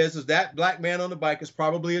idea is that black man on the bike is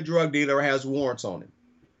probably a drug dealer or has warrants on him.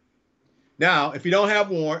 Now, if you don't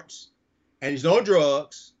have warrants and there's no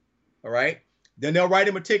drugs, all right, then they'll write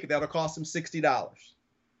him a ticket that'll cost him $60.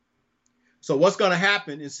 So what's going to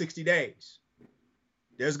happen in 60 days?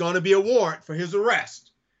 There's going to be a warrant for his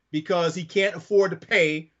arrest because he can't afford to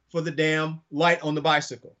pay for the damn light on the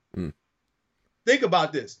bicycle. Think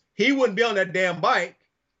about this. He wouldn't be on that damn bike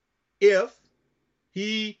if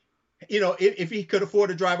he, if he could afford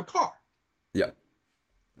to drive a car. Yeah.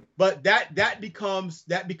 But that becomes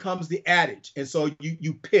the adage. And so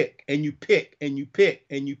you pick and you pick and you pick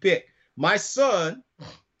and you pick. My son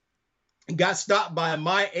got stopped by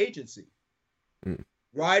my agency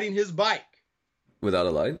riding his bike. Without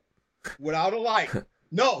a light? Without a light.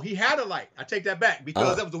 No, he had a light. I take that back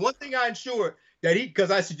because that was the one thing I ensured that because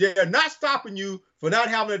I said, they're not stopping you for not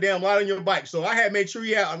having a damn light on your bike. So I had made sure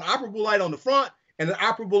he had an operable light on the front and an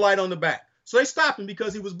operable light on the back. So they stopped him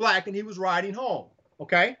because he was black and he was riding home.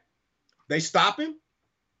 Okay. They stop him.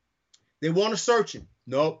 They want to search him.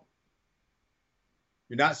 Nope.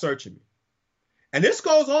 You're not searching me. And this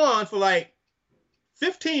goes on for like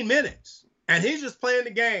 15 minutes. And he's just playing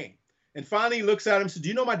the game. And finally he looks at him and says, do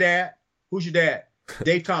you know my dad? Who's your dad?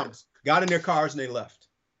 Dave Thomas. Got in their cars and they left.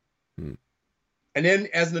 Hmm. And then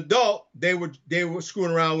as an adult, they were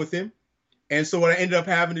screwing around with him. And so what I ended up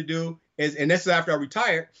having to do is, and this is after I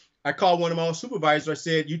retired, I called one of my old supervisors. I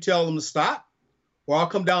said, you tell them to stop or I'll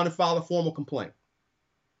come down and file a formal complaint.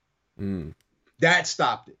 Mm. That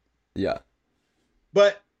stopped it. Yeah.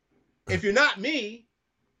 But if you're not me,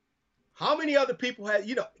 how many other people have,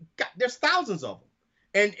 God, there's thousands of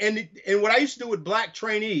them. And what I used to do with black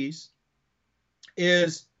trainees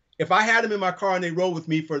is if I had them in my car and they rode with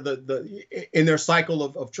me for in their cycle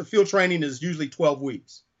of field training is usually 12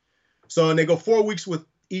 weeks. So, and they go 4 weeks with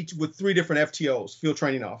 3 different FTOs, field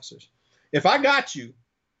training officers. If I got you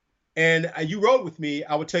and you rode with me,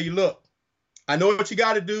 I would tell you, look, I know what you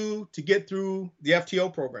got to do to get through the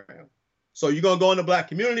FTO program. So you're going to go in the black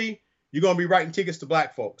community. You're going to be writing tickets to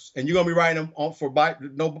black folks and you're going to be writing them on for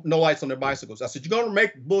no lights on their bicycles. I said, you're going to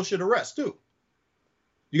make bullshit arrests too.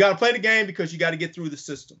 You got to play the game because you got to get through the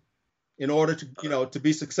system in order to, to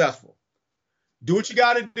be successful. Do what you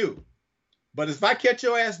got to do. But if I catch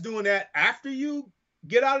your ass doing that after you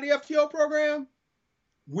get out of the FTO program,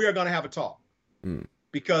 we're going to have a talk. Mm.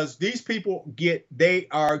 Because these people they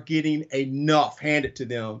are getting enough handed to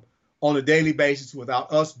them on a daily basis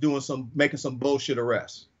without us making some bullshit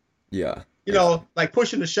arrests. Yeah. Like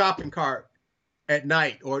pushing a shopping cart at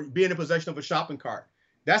night or being in possession of a shopping cart.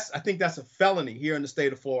 I think that's a felony here in the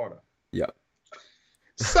state of Florida. Yeah.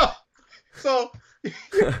 So you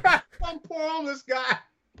got some poor homeless guy.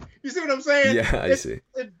 You see what I'm saying? Yeah, I see.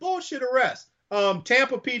 It's bullshit arrest.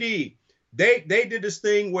 Tampa PD, they did this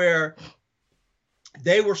thing where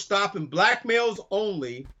they were stopping black males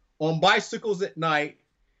only on bicycles at night.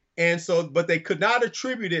 And so, but they could not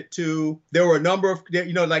attribute it to, there were a number of,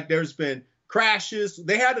 like there's been crashes.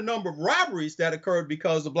 They had a number of robberies that occurred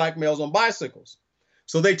because of black males on bicycles.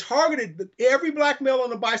 So they targeted every black male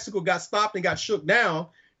on a bicycle got stopped and got shook down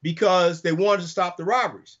because they wanted to stop the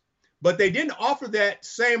robberies. But they didn't offer that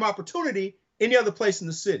same opportunity any other place in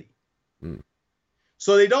the city. Mm.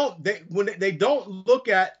 So they don't look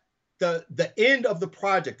at the end of the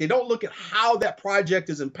project. They don't look at how that project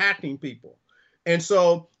is impacting people. And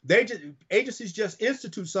so agencies just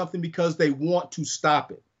institute something because they want to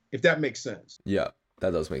stop it, if that makes sense. Yeah,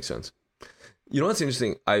 that does make sense. You know what's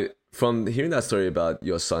interesting? From hearing that story about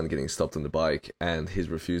your son getting stopped on the bike and his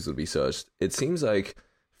refusal to be searched, it seems like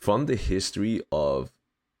from the history of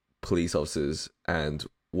police officers and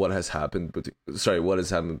what has happened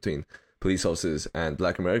between police officers and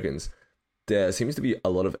black Americans, there seems to be a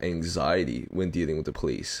lot of anxiety when dealing with the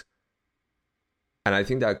police. And I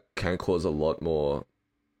think that can cause a lot more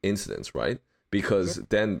incidents, right? Because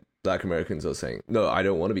then black Americans are saying, no, I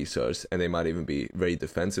don't want to be searched. And they might even be very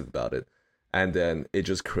defensive about it. And then it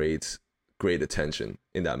just creates great attention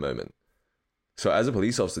in that moment. So as a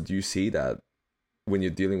police officer, do you see that when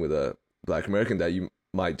you're dealing with a black American that you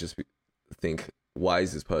might just think, why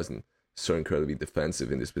is this person so incredibly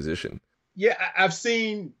defensive in this position? Yeah, I've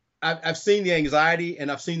seen the anxiety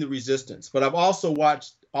and I've seen the resistance, but I've also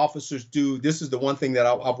watched officers do, this is the one thing that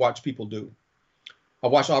I've watched people do.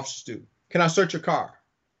 I've watched officers do. Can I search your car?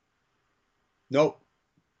 Nope.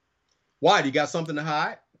 Why? Do you got something to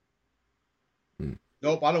hide?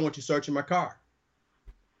 Nope, I don't want you searching my car.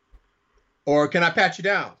 Or can I pat you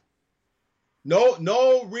down?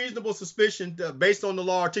 No reasonable suspicion based on the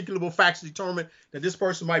law, articulable facts to determine that this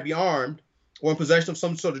person might be armed or in possession of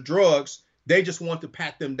some sort of drugs. They just want to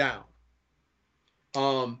pat them down.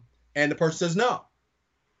 And the person says no.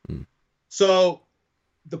 So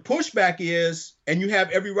the pushback is, and you have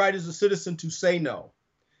every right as a citizen to say no.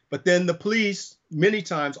 But then the police,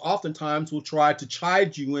 oftentimes will try to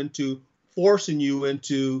chide you into forcing you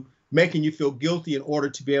into making you feel guilty in order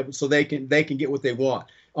to be able, so they can get what they want.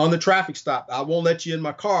 On the traffic stop, I won't let you in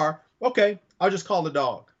my car. Okay, I'll just call the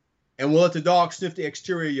dog. And we'll let the dog sniff the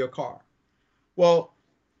exterior of your car. Well,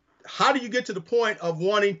 how do you get to the point of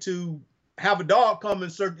wanting to have a dog come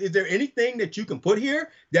and search? Is there anything that you can put here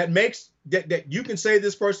that makes that you can say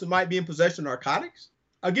this person might be in possession of narcotics?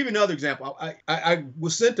 I'll give you another example. I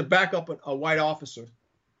was sent to back up a white officer.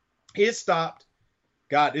 He had stopped.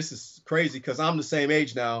 God, this is crazy because I'm the same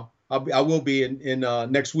age now. I will be in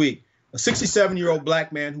next week. A 67-year-old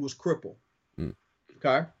black man who was crippled.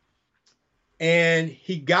 Okay. And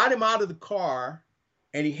he got him out of the car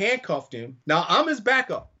and he handcuffed him. Now I'm his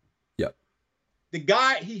backup. Yep.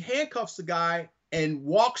 He handcuffs the guy and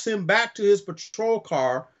walks him back to his patrol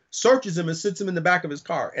car, searches him and sits him in the back of his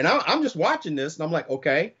car. And I'm just watching this and I'm like,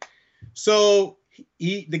 okay. So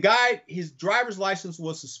The guy, his driver's license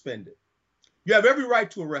was suspended. You have every right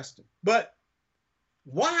to arrest him, but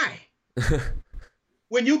why?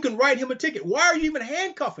 When you can write him a ticket, why are you even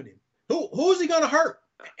handcuffing him? Who's he going to hurt?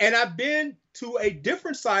 And I've been to a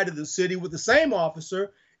different side of the city with the same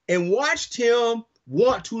officer and watched him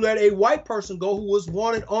want to let a white person go who was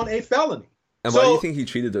wanted on a felony. And why do you think he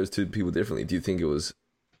treated those two people differently? Do you think it was?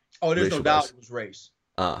 Oh, there's no doubt it was race.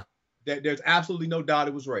 There's absolutely no doubt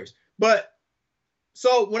it was race. But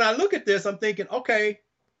so when I look at this, I'm thinking, okay,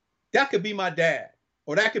 that could be my dad,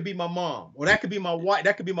 or that could be my mom, or that could be my wife,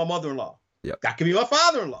 that could be my mother-in-law. Yep. That could be my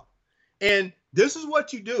father-in-law. And this is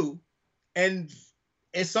what you do. And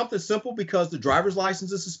it's something simple because the driver's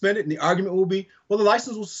license is suspended, and the argument will be, well, the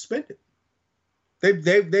license was suspended.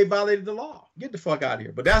 They violated the law. Get the fuck out of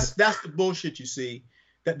here. But that's the bullshit you see.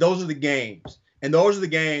 That those are the games. And those are the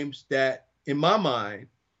games that, in my mind,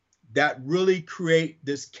 that really create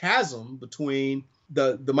this chasm between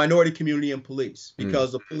the minority community and police.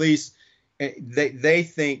 Because the police, they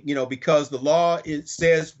think, because the law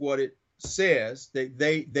says what it says,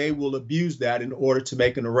 they will abuse that in order to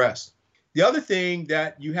make an arrest. The other thing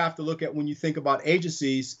that you have to look at when you think about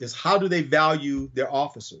agencies is how do they value their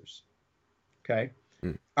officers? Okay.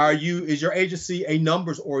 Is your agency a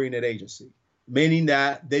numbers-oriented agency? Meaning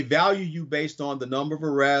that they value you based on the number of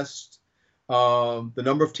arrests, the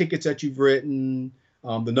number of tickets that you've written,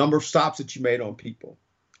 the number of stops that you made on people.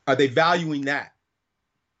 Are they valuing that?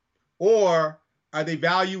 Or are they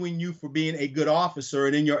valuing you for being a good officer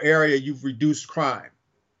and in your area you've reduced crime?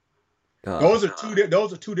 Those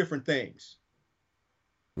are two different things.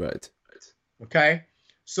 Right. Okay.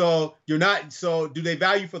 So do they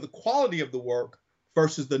value for the quality of the work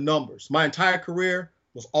versus the numbers? My entire career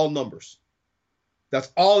was all numbers. That's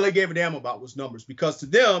all they gave a damn about was numbers, because to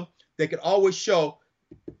them, they could always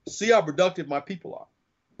see how productive my people are.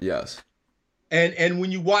 Yes. And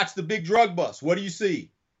when you watch the big drug bust, what do you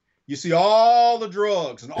see? You see all the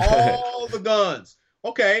drugs and all the guns.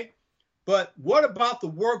 Okay. But what about the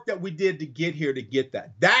work that we did to get here to get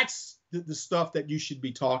that? That's the stuff that you should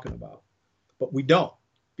be talking about. But we don't,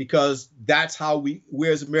 because that's how we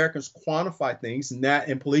as Americans quantify things,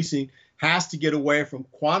 and policing has to get away from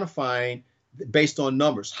quantifying based on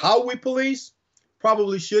numbers. How we police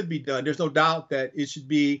probably should be done. There's no doubt that it should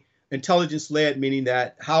be intelligence-led, meaning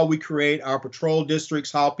that how we create our patrol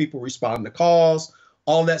districts, how people respond to calls,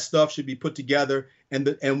 all that stuff should be put together,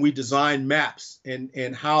 and we design maps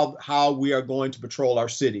and how we are going to patrol our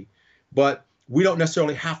city. But we don't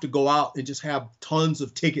necessarily have to go out and just have tons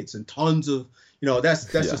of tickets and tons of,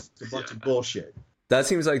 that's just a bunch of bullshit. That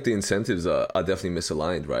seems like the incentives are definitely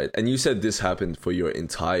misaligned, right? And you said this happened for your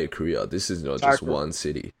entire career. This is not just one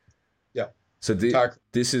city. Yeah. So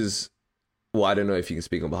this is, well, I don't know if you can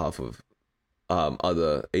speak on behalf of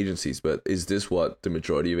other agencies, but is this what the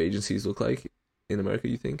majority of agencies look like in America,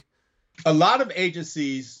 you think? A lot of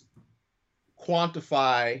agencies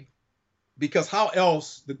quantify, because how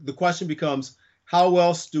else, the question becomes, how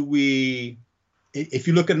else do we, if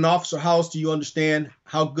you look at an officer, how else do you understand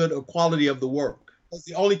how good a quality of the work? Because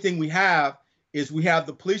the only thing we have is we have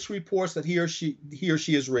the police reports that he or she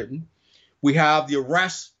has written. We have the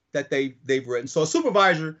arrests that they've written. So a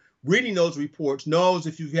supervisor reading those reports knows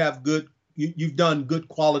if you've done good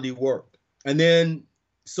quality work. And then,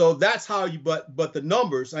 so that's how but the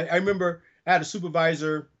numbers, I remember I had a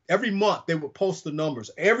supervisor, every month they would post the numbers.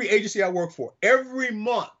 Every agency I worked for, every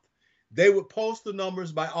month they would post the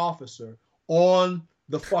numbers by officer on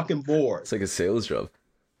the fucking board. It's like a sales job.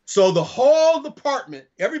 So the whole department,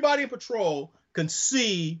 everybody in patrol can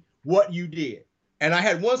see what you did. And I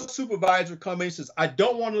had one supervisor come in and says, I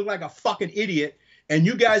don't want to look like a fucking idiot, and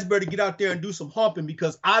you guys better get out there and do some humping,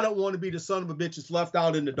 because I don't want to be the son of a bitch that's left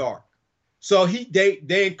out in the dark. So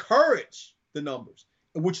they encourage the numbers,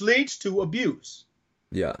 which leads to abuse.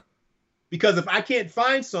 Yeah. Because if I can't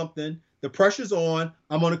find something, the pressure's on,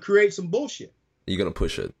 I'm going to create some bullshit. You're going to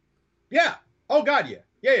push it. Yeah. Oh God, yeah.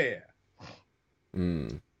 Yeah.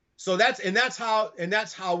 So that's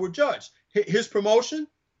how we're judged. His promotion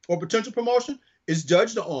or potential promotion is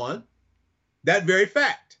judged on that very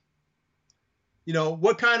fact.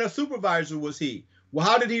 What kind of supervisor was he? Well,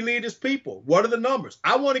 how did he lead his people? What are the numbers?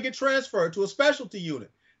 I want to get transferred to a specialty unit.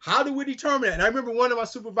 How do we determine that? And I remember one of my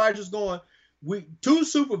supervisors going, two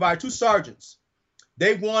sergeants,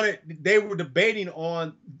 they were debating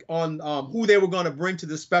on who they were going to bring to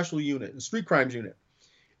the special unit, the street crimes unit.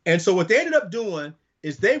 And so what they ended up doing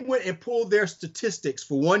is they went and pulled their statistics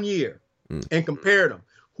for 1 year and compared them.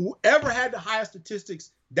 Whoever had the highest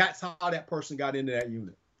statistics, that's how that person got into that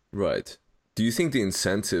unit. Right. Do you think the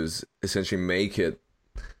incentives essentially make it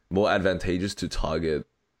more advantageous to target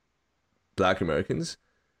Black Americans.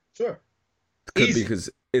 Sure. Easy. Because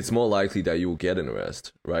it's more likely that you will get an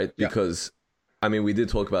arrest, right? Yeah. Because, I mean, we did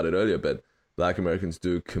talk about it earlier, but Black Americans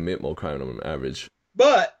do commit more crime on average.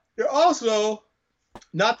 But they're also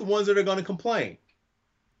not the ones that are going to complain.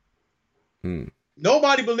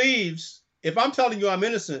 Nobody believes, if I'm telling you I'm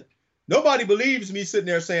innocent, nobody believes me sitting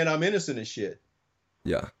there saying I'm innocent and shit.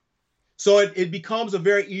 Yeah. So it becomes a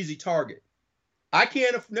very easy target. I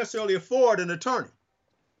can't necessarily afford an attorney.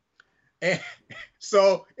 And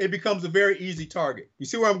so it becomes a very easy target. You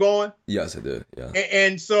see where I'm going? Yes, I do. Yeah.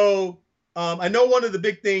 And so I know one of the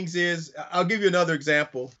big things is, I'll give you another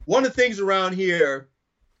example. One of the things around here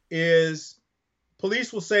is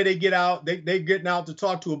police will say they getting out to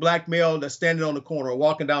talk to a black male that's standing on the corner or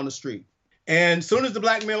walking down the street. And as soon as the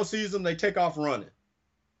black male sees them, they take off running.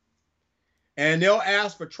 And they'll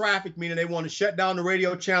ask for traffic, meaning they want to shut down the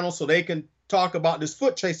radio channel so they can talk about this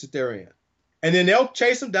foot chase that they're in. And then they'll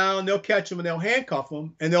chase them down, they'll catch them, and they'll handcuff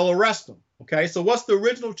them, and they'll arrest them. Okay, so what's the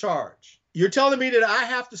original charge? You're telling me that I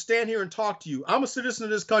have to stand here and talk to you. I'm a citizen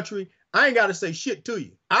of this country. I ain't got to say shit to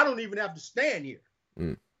you. I don't even have to stand here.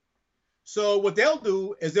 So what they'll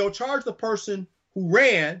do is they'll charge the person who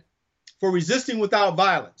ran for resisting without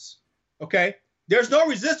violence. Okay, there's no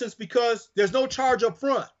resistance because there's no charge up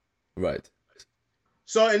front. Right.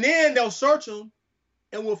 So, and then they'll search them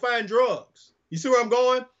and we'll find drugs. You see where I'm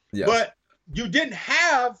going? Yes. But you didn't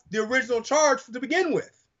have the original charge to begin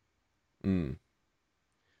with.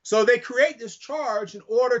 So they create this charge in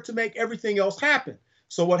order to make everything else happen.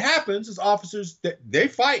 So what happens is officers, they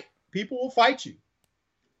fight. People will fight you.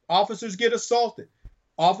 Officers get assaulted.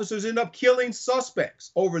 Officers end up killing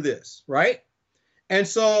suspects over this, right? And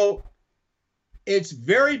so it's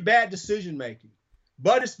very bad decision making,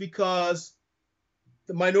 but it's because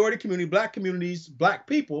the minority community, black communities, black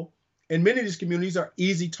people in many of these communities are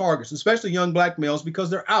easy targets, especially young black males, because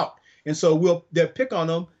they're out. And so they'll pick on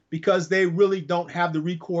them because they really don't have the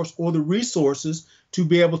recourse or the resources to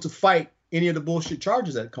be able to fight any of the bullshit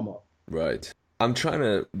charges that come up. Right. I'm trying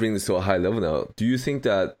to bring this to a high level now. Do you think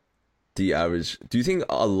that do you think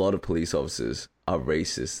a lot of police officers are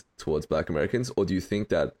racist towards black Americans, or do you think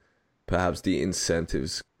that perhaps the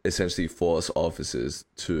incentives essentially force officers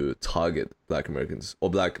to target black Americans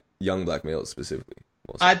or young black males specifically?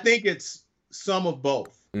 Mostly? I think it's some of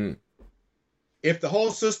both. If the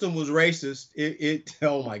whole system was racist,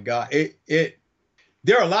 oh my God,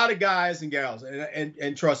 there are a lot of guys and gals,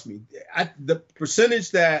 and trust me, the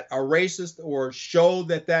percentage that are racist or show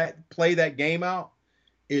that play that game out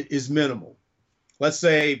is minimal. Let's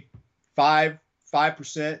say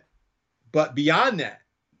 5%, but beyond that,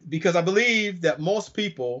 because I believe that most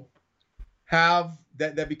people have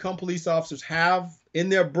that become police officers have in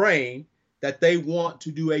their brain that they want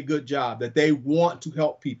to do a good job, that they want to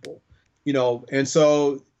help people, and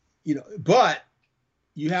so, but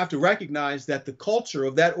you have to recognize that the culture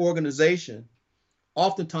of that organization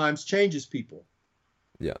oftentimes changes people.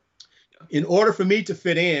 Yeah. In order for me to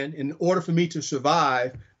fit in order for me to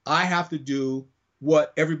survive, I have to do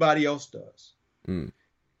what everybody else does.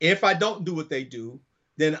 If I don't do what they do,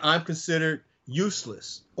 then I'm considered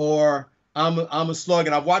useless or I'm a slug.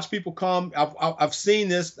 And I've watched people come. I've seen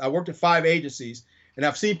this. I worked at 5 agencies, and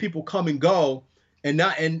I've seen people come and go, and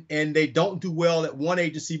they don't do well at one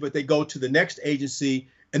agency, but they go to the next agency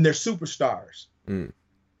and they're superstars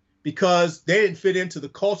because they didn't fit into the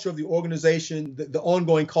culture of the organization, the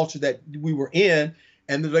ongoing culture that we were in.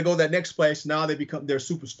 And then they go to that next place. Now they're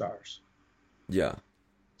superstars. Yeah.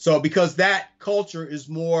 So because that culture is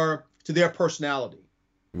more to their personality.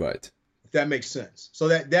 Right. If that makes sense. So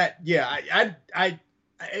I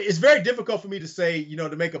it's very difficult for me to say,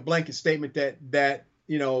 to make a blanket statement that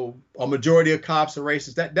a majority of cops are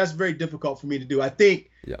racist. That's very difficult for me to do. I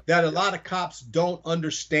think that a lot of cops don't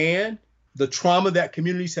understand the trauma that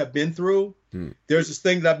communities have been through. There's this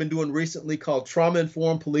thing that I've been doing recently called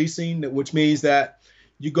trauma-informed policing, which means that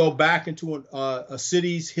you go back into a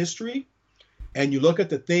city's history and you look at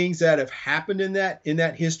the things that have happened in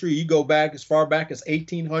that history. You go back as far back as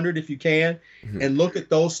 1800 if you can, and look at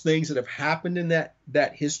those things that have happened in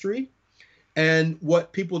that history. And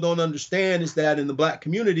what people don't understand is that in the black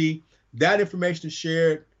community, that information is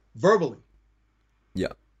shared verbally.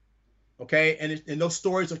 Yeah. Okay. And those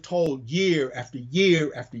stories are told year after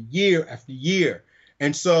year after year after year.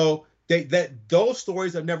 And so those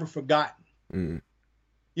stories are never forgotten.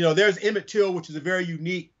 There's Emmett Till, which is a very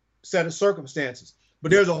unique set of circumstances,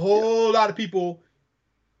 but there's a whole lot of people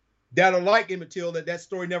that are like Emmett Till that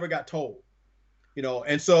story never got told,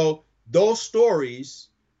 and so those stories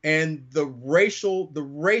and the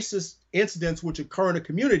racist incidents which occur in a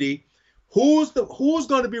community, who's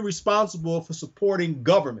going to be responsible for supporting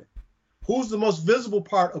government? who's the most visible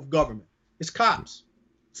part of government? It's cops.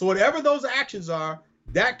 So whatever those actions are,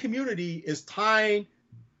 that community is tying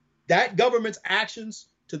that government's actions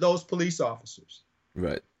to those police officers.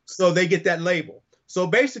 Right. So they get that label. So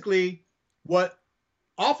basically, what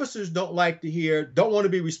officers don't like to hear, don't want to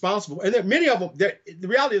be responsible, and there, many of them, the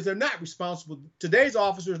reality is they're not responsible. Today's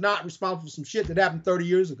officer is not responsible for some shit that happened 30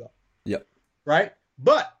 years ago. Yep. Right?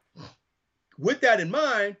 But with that in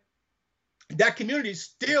mind, that community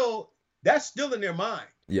that's still in their mind.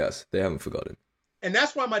 Yes, they haven't forgotten. And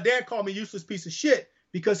that's why my dad called me useless piece of shit,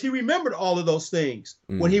 because he remembered all of those things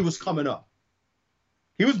when he was coming up.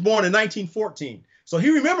 He was born in 1914. So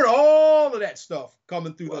he remembered all of that stuff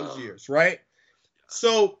coming through those years, right?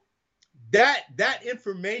 So that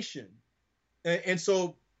information, and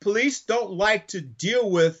so police don't like to deal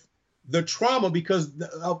with the trauma because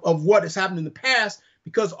of what has happened in the past,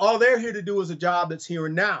 because all they're here to do is a job that's here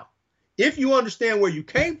and now. If you understand where you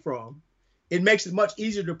came from, it makes it much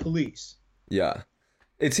easier to police. Yeah.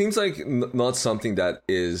 It seems like not something that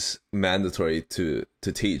is mandatory to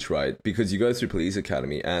teach, right? Because you go through police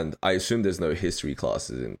academy, and I assume there's no history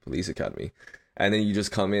classes in police academy. And then you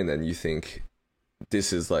just come in and you think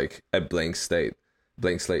this is like a blank slate,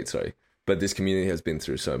 sorry. But this community has been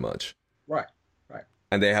through so much. Right.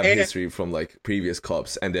 And they have history from like previous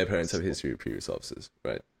cops, and their parents have history of previous officers,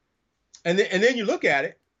 right? And then you look at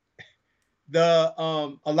it,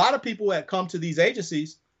 a lot of people that come to these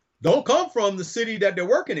agencies don't come from the city that they're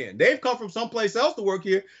working in. They've come from someplace else to work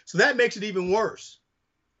here, so that makes it even worse.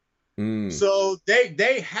 So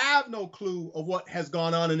they have no clue of what has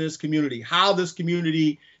gone on in this community, how this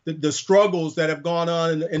community, the struggles that have gone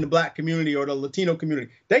on in the Black community or the Latino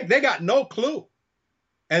community. They got no clue.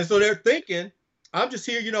 And so they're thinking, I'm just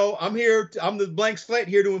here, I'm the blank slate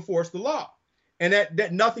here to enforce the law. And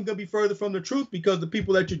that nothing could be further from the truth, because the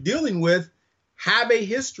people that you're dealing with have a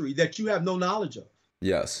history that you have no knowledge of.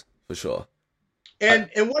 Yes, for sure. And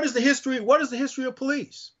what is the history? What is the history of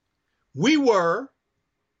police? We were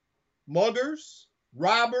muggers,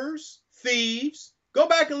 robbers, thieves. Go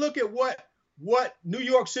back and look at what New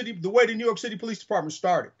York City, the way the New York City Police Department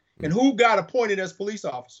started, and who got appointed as police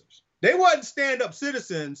officers. They wasn't stand-up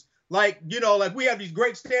citizens like we have these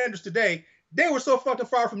great standards today. They were so fucking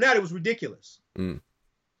far from that, it was ridiculous.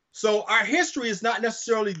 So our history is not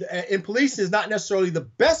necessarily, in policing, is not necessarily the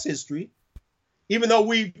best history, even though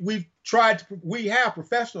we have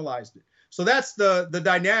professionalized it. So that's the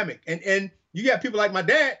dynamic. And you got people like my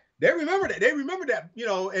dad, they remember that. They remember that,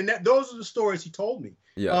 and those are the stories he told me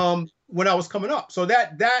when I was coming up. So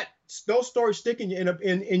those stories stick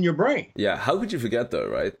in your brain. Yeah. How could you forget though,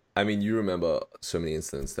 right? I mean, you remember so many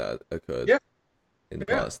incidents that occurred in the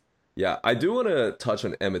past. Yeah, I do want to touch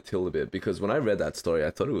on Emmett Till a bit, because when I read that story, I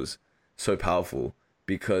thought it was so powerful,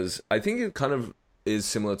 because I think it kind of is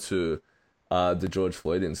similar to the George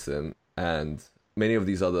Floyd incident and many of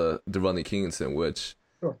these other, the Rodney King incident, which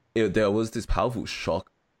there was this powerful shock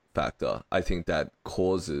factor, I think, that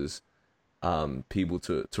causes people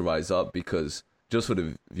to rise up. Because just for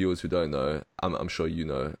the viewers who don't know, I'm sure you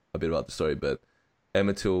know a bit about the story, but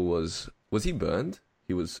Emmett Till was he burned?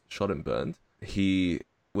 He was shot and burned. He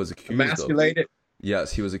was accused emasculated.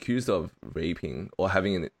 Yes, he was accused of raping or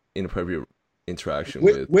having an inappropriate interaction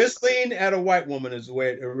with whistling at a white woman is the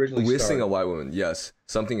way it originally started. Whistling a white woman, yes,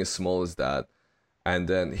 something as small as that. And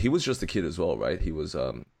then he was just a kid as well, right? He was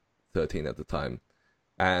 13 at the time,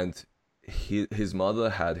 and his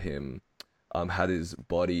mother had him had his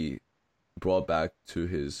body brought back to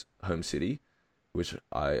his home city, which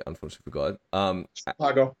I unfortunately forgot.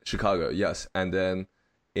 Chicago, yes. And then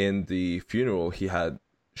in the funeral, she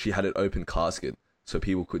had an open casket, so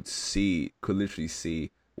people could literally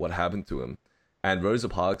see what happened to him. And Rosa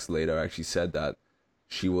Parks later actually said that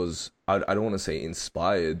she was, I don't want to say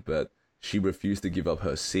inspired, but she refused to give up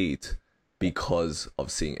her seat because of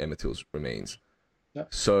seeing Emmett Till's remains.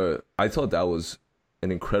 Yep. So I thought that was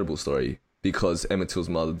an incredible story, because Emmett Till's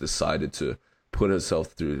mother decided to put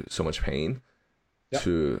herself through so much pain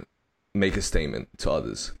to make a statement to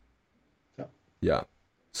others. Yeah.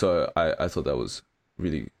 So I thought that was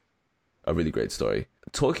a really great story.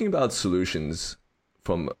 Talking about solutions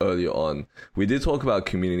from earlier on, we did talk about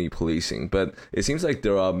community policing, but it seems like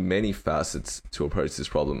there are many facets to approach this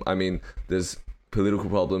problem. I mean, there's political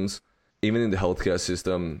problems, even in the healthcare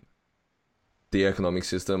system, the economic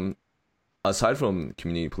system. Aside from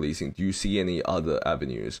community policing, do you see any other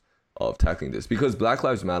avenues of tackling this? Because Black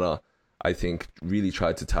Lives Matter, I think, really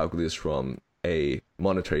tried to tackle this from a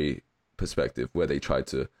monetary perspective, where they tried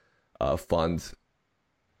to fund,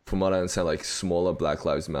 from what I understand, like smaller Black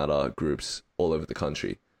Lives Matter groups all over the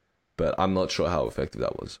country. But I'm not sure how effective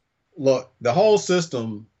that was. Look, the whole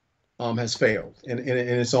system has failed in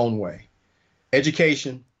its own way.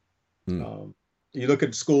 Education. Mm. You look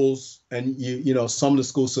at schools, and you know some of the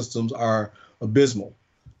school systems are abysmal,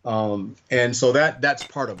 and so that's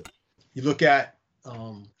part of it. You look at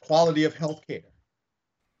quality of healthcare.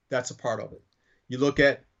 That's a part of it. You look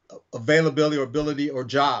at availability or ability or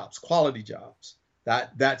jobs, quality jobs.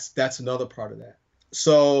 That's another part of that.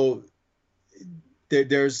 So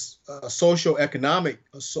there's a socioeconomic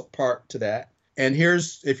part to that. And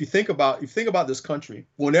here's, if you think about this country,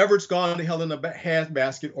 whenever it's gone to hell in a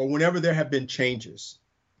handbasket, or whenever there have been changes,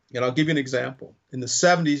 and I'll give you an example. In the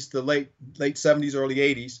 70s, the late 70s, early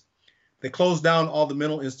 80s, they closed down all the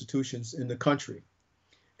mental institutions in the country,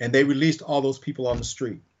 and they released all those people on the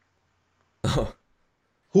street.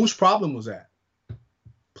 Whose problem was that?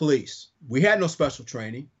 Police. We had no special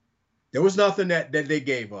training. There was nothing that they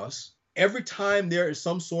gave us. Every time there is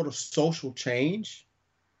some sort of social change,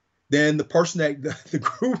 then the person the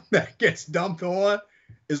group that gets dumped on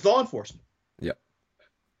is law enforcement. Yeah.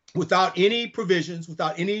 Without any provisions,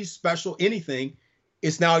 without any special anything,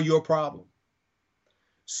 it's now your problem.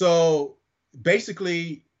 So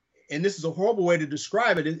basically, and this is a horrible way to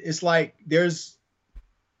describe it, it's like there's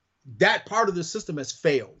that part of the system has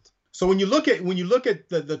failed. So when you look at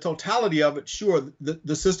the totality of it, sure,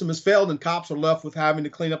 the system has failed and cops are left with having to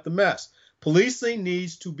clean up the mess. Policing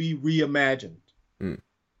needs to be reimagined. Mm.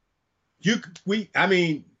 I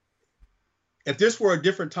mean, if this were a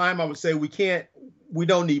different time, I would say we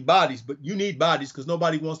don't need bodies, but you need bodies because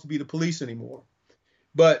nobody wants to be the police anymore.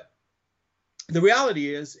 But the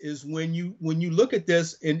reality is when you look at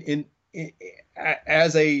this in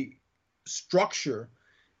as a structure,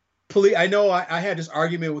 I know I had this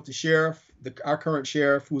argument with the sheriff, our current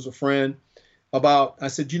sheriff, who's a friend, I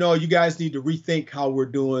said, you guys need to rethink how we're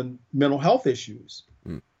doing mental health issues.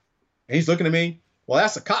 Mm. And he's looking at me, well,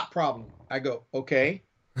 that's a cop problem. I go, okay.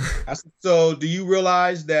 I said, so do you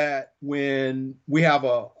realize that when we have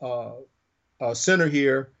a center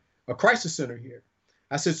here, a crisis center here,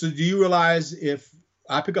 I said, so do you realize if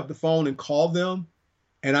I pick up the phone and call them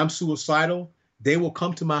and I'm suicidal, they will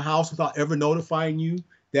come to my house without ever notifying you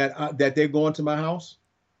that they're going to my house?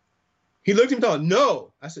 He looked at me and thought,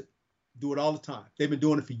 no. I said, do it all the time. They've been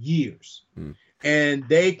doing it for years. Mm. And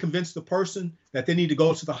they convinced the person that they need to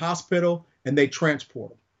go to the hospital, and they transport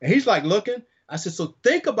them. And he's like looking. I said, so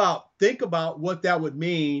think about what that would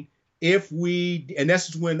mean if and this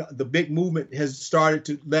is when the big movement has started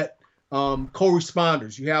to let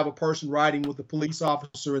co-responders. You have a person riding with a police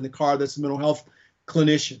officer in the car that's a mental health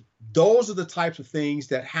clinician. Those are the types of things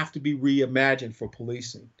that have to be reimagined for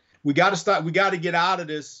policing. We got to get out of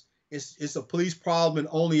this. It's a police problem and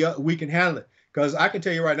only we can handle it. Because I can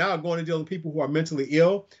tell you right now, going to deal with people who are mentally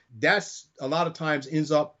ill, that's a lot of times ends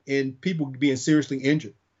up in people being seriously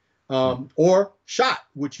injured or shot,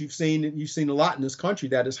 which you've seen a lot in this country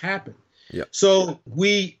that has happened. Yep. So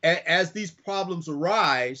as these problems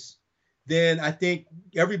arise, then I think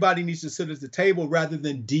everybody needs to sit at the table rather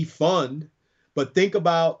than defund, but think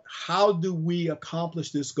about how do we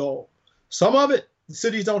accomplish this goal? Some of it, the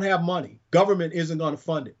cities don't have money. Government isn't going to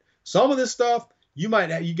fund it. Some of this stuff, you got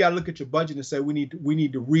to look at your budget and say we need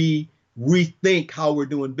to rethink how we're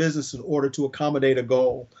doing business in order to accommodate a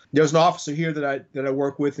goal. There's an officer here that I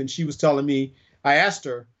work with, and she was telling me, I asked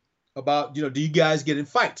her about, do you guys get in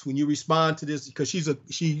fights when you respond to this? Because she's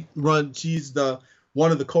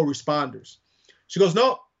one of the co-responders. She goes,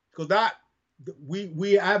 no, because I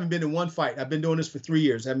haven't been in one fight. I've been doing this for 3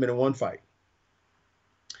 years. I haven't been in one fight.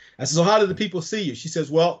 I said, so how do the people see you? She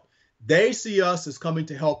says, well, they see us as coming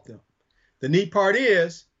to help them. The neat part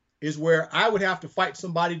is where I would have to fight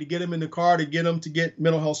somebody to get them in the car to get them to get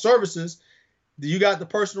mental health services. You got the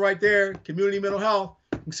person right there, community mental health,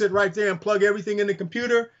 can sit right there and plug everything in the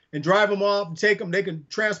computer and drive them off and take them. They can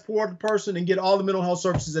transport the person and get all the mental health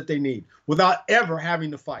services that they need without ever having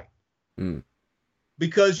to fight. Mm.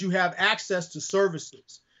 Because you have access to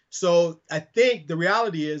services. So I think the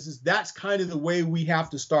reality is that's kind of the way we have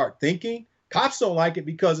to start thinking. Cops don't like it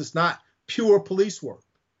because it's not pure police work.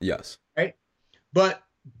 Yes. Right. But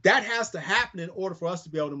that has to happen in order for us to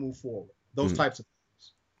be able to move forward. Those types of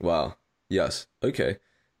things. Wow. Yes. Okay.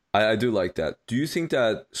 I do like that. Do you think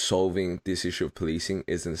that solving this issue of policing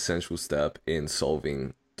is an essential step in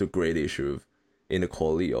solving the great issue of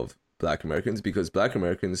inequality of Black Americans? Because Black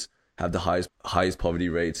Americans have the highest poverty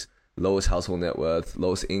rates, lowest household net worth,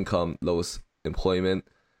 lowest income, lowest employment,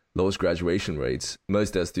 lowest graduation rates,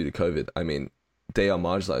 most deaths due to COVID. I mean, they are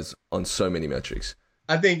marginalized on so many metrics.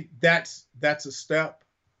 I think that's a step.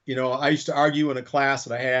 I used to argue in a class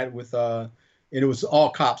that I had with, and it was all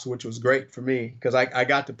cops, which was great for me because I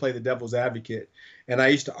got to play the devil's advocate. And I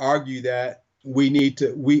used to argue that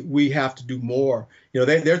we have to do more.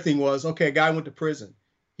 Their thing was, okay, a guy went to prison.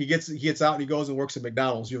 He gets out and he goes and works at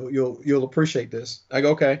McDonald's. You'll appreciate this. I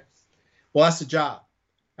go, okay. Well, that's the job.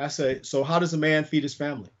 I say, so how does a man feed his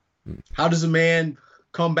family? How does a man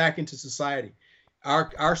come back into society?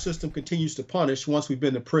 Our system continues to punish once we've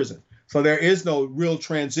been to prison. So there is no real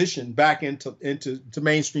transition back into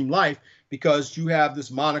mainstream life because you have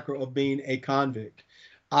this moniker of being a convict.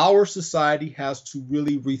 Our society has to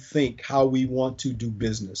really rethink how we want to do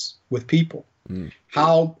business with people,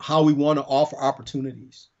 how we want to offer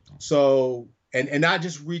opportunities. So, and not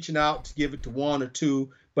just reaching out to give it to one or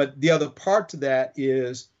two, but the other part to that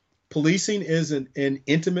is policing is an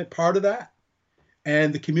intimate part of that.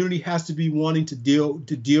 And the community has to be wanting to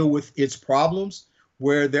deal with its problems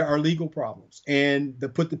where there are legal problems and to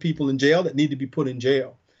put the people in jail that need to be put in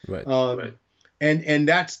jail. Right. Right. And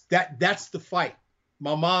that's the fight.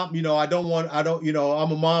 My mom, I'm a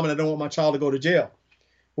mom and I don't want my child to go to jail.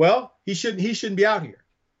 Well, he shouldn't be out here.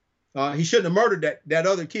 He shouldn't have murdered that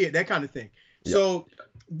other kid, that kind of thing. Yep. So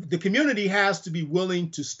the community has to be willing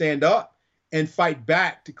to stand up and fight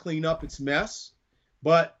back to clean up its mess.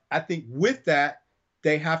 But I think with that,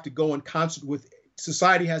 they have to go in concert with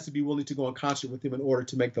society has to be willing to go in concert with them in order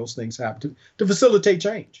to make those things happen, to facilitate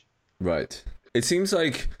change. Right. It seems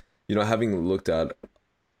like, having looked at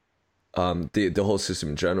the whole system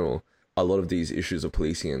in general, a lot of these issues of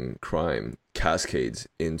policing and crime cascades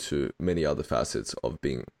into many other facets of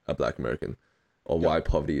being a Black American, or why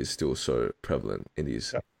poverty is still so prevalent in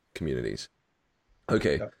these communities.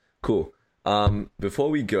 Okay, cool. Before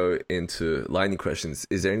we go into lightning questions,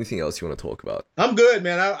 is there anything else you want to talk about? I'm good,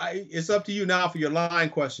 man. It's up to you now for your line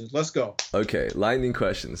questions. Let's go. Okay, lightning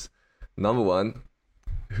questions. Number one,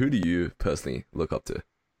 who do you personally look up to?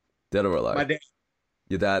 Dead or alive? My dad.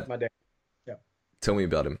 Your dad? My dad. Yeah. Tell me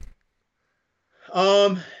about him.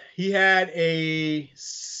 He had a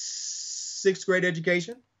 6th grade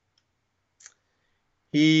education.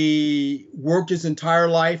 He worked his entire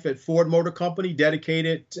life at Ford Motor Company,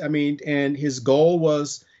 dedicated. And his goal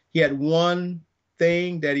was, he had one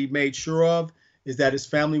thing that he made sure of, is that his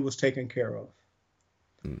family was taken care of.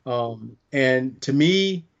 And to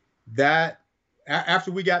me, that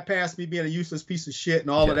after we got past me being a useless piece of shit and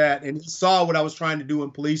all of that, and he saw what I was trying to do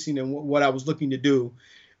in policing and what I was looking to do.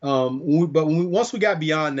 Once we got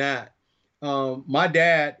beyond that, my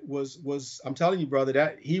dad was, I'm telling you, brother,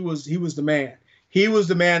 that he was the man. He was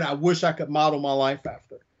the man I wish I could model my life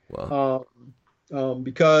after. Wow.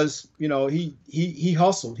 Because, he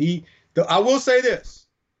hustled. I will say this.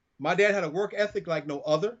 My dad had a work ethic like no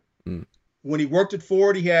other. When he worked at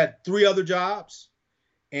Ford, he had 3 other jobs.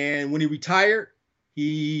 And when he retired,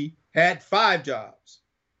 he had 5 jobs.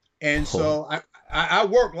 And so I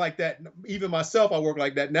work like that. Even myself, I work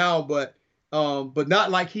like that now, but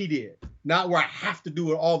not like he did. Not where I have to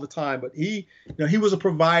do it all the time, but he was a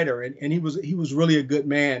provider, and he was really a good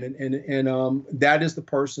man, and that is the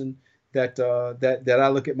person that I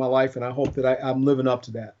look at my life, and I hope that I'm living up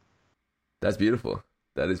to that. That's beautiful.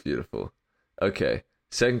 That is beautiful. Okay,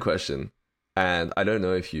 second question, and I don't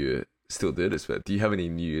know if you still do this, but do you have any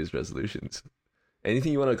New Year's resolutions?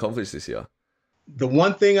 Anything you want to accomplish this year? The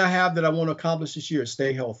one thing I have that I want to accomplish this year is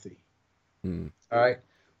stay healthy. All right.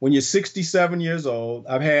 When you're 67 years old,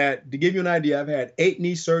 to give you an idea, I've had 8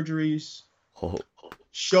 knee surgeries,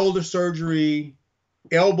 shoulder surgery,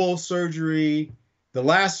 elbow surgery. The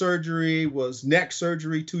last surgery was neck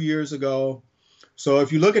surgery 2 years ago. So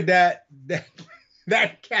if you look at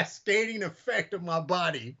that cascading effect of my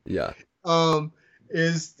body, for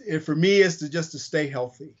me is to stay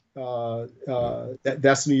healthy.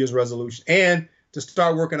 That's New Year's resolution, and to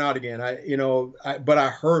start working out again. But I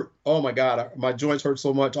hurt. Oh my God, my joints hurt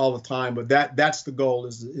so much all the time. But that's the goal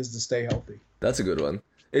is to stay healthy. That's a good one.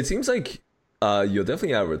 It seems like you're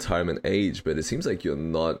definitely at retirement age, but it seems like you're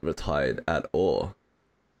not retired at all.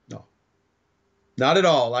 No, not at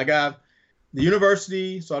all. I got the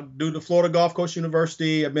university, so I do the Florida Gulf Coast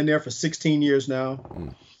University. I've been there for 16 years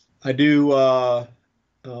now. I do. I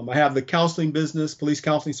have the counseling business, police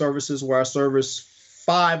counseling services, where I service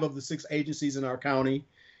 5 of the 6 agencies in our county,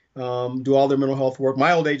 do all their mental health work.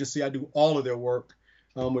 My old agency, I do all of their work,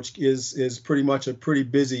 which is pretty much a pretty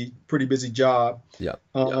busy job.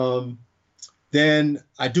 Then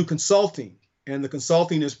I do consulting, and the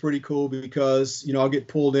consulting is pretty cool because, I'll get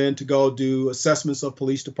pulled in to go do assessments of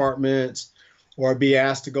police departments, or be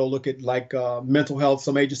asked to go look at mental health.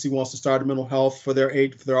 Some agency wants to start a mental health for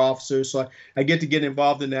their officers. So I get to get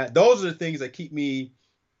involved in that. Those are the things that keep my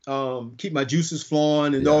juices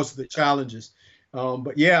flowing, and those are the challenges. So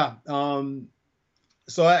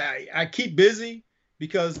I keep busy,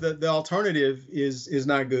 because the alternative is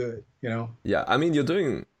not good, you know. Yeah, I mean, you're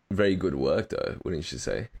doing very good work, though, wouldn't you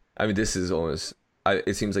say? I mean, this is almost.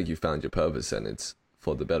 It seems like you found your purpose, and it's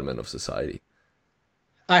for the betterment of society.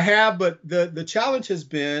 I have, but the challenge has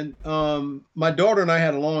been my daughter and I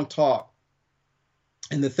had a long talk,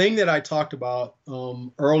 and the thing that I talked about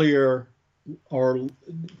earlier, or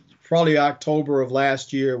probably October of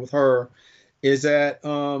last year with her, is that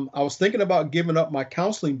I was thinking about giving up my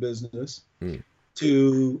counseling business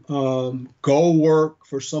to go work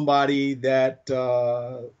for somebody that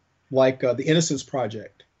like the Innocence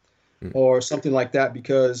Project or something like that,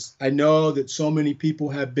 because I know that so many people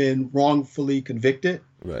have been wrongfully convicted.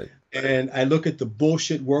 Right. And I look at the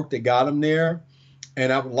bullshit work that got them there,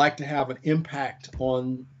 and I would like to have an impact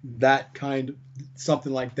on that kind of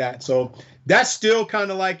something like that. So that's still kind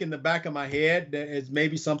of like in the back of my head. That is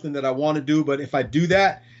maybe something that I want to do. But if I do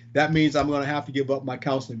that, that means I'm going to have to give up my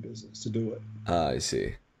counseling business to do it. I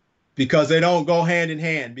see. Because they don't go hand in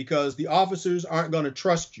hand, because the officers aren't going to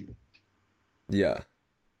trust you. Yeah.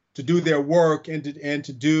 To do their work and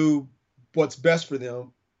to do what's best for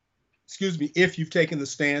them. Excuse me, if you've taken the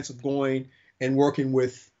stance of going and working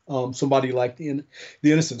with somebody like the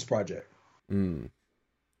Innocence Project.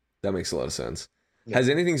 That makes a lot of sense. Yeah. Has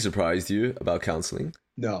anything surprised you about counseling?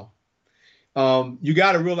 No. You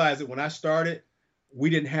got to realize that when I started, we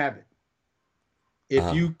didn't have it.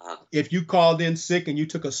 If you called in sick and you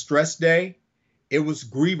took a stress day, it was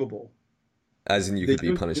grievable. As in you could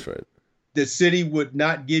be punished for it. The city would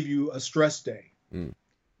not give you a stress day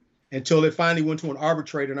until it finally went to an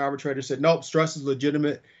arbitrator. An arbitrator said, nope, stress is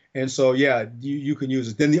legitimate. And so, yeah, you can use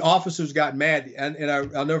it. Then the officers got mad. And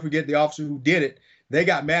I'll never forget the officer who did it. They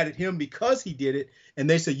got mad at him because he did it. And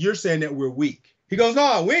they said, you're saying that we're weak. He goes,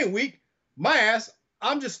 no, we ain't weak. My ass,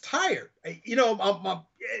 I'm just tired. You know,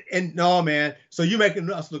 and no, man. So you're making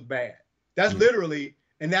us look bad. That's literally,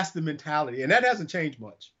 and that's the mentality. And that hasn't changed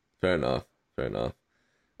much. Fair enough.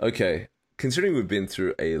 Okay. Considering we've been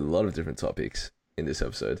through a lot of different topics in this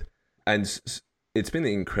episode, and it's been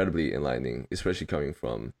incredibly enlightening, especially coming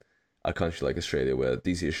from a country like Australia where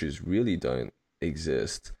these issues really don't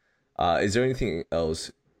exist. Is there anything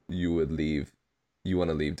else you want to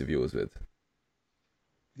leave the viewers with?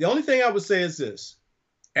 The only thing I would say is this: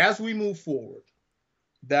 as we move forward,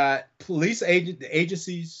 that the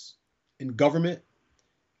agencies in government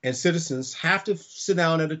and citizens have to sit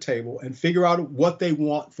down at a table and figure out what they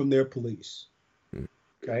want from their police.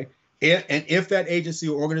 Okay. And if that agency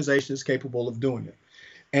or organization is capable of doing it.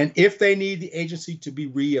 And if they need the agency to be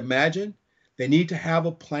reimagined, they need to have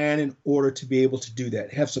a plan in order to be able to do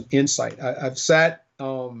that, have some insight. I've sat,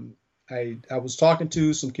 I was talking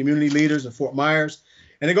to some community leaders in Fort Myers,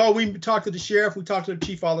 and they go, oh, we talk to the sheriff, we talk to the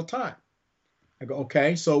chief all the time. I go,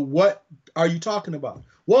 okay, so what are you talking about?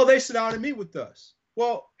 Well, they sit down and meet with us.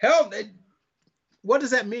 Well, hell, what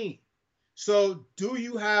does that mean? So do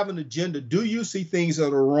you have an agenda? Do you see things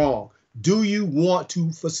that are wrong? Do you want to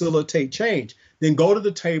facilitate change? Then go to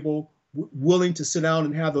the table willing to sit down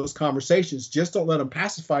and have those conversations. Just don't let them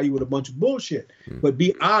pacify you with a bunch of bullshit, but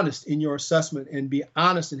be honest in your assessment and be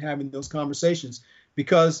honest in having those conversations,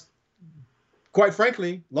 because quite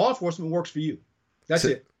frankly, law enforcement works for you. That's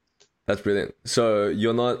it. That's brilliant. So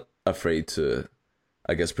you're not afraid to,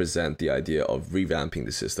 I guess, present the idea of revamping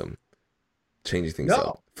the system, changing things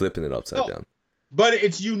up, flipping it upside down. But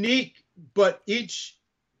it's unique. But each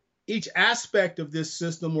aspect of this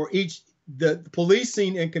system, or the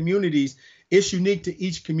policing and communities, is unique to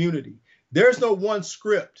each community. There's no one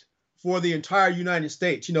script for the entire United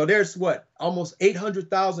States. You know, there's almost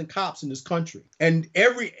 800,000 cops in this country, and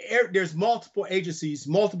there's multiple agencies,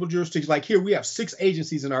 multiple jurisdictions. Like here, we have 6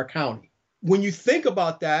 agencies in our county. When you think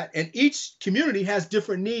about that, and each community has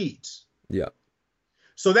different needs. Yeah.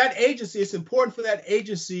 So that agency, it's important for that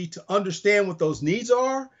agency to understand what those needs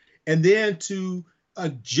are, and then to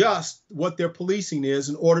adjust what their policing is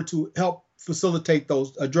in order to help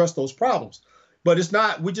address those problems. But it's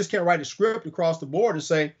not, we just can't write a script across the board and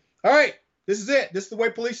say, all right, this is it. This is the way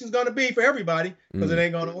policing is going to be for everybody, because it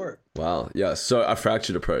ain't going to work. Wow. Yeah. So a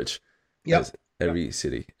fractured approach. Yep. Every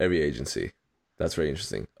city, every agency. That's very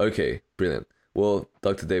interesting. Okay. Brilliant. Well,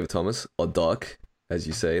 Dr. David Thomas, or Doc, as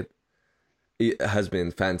you say it has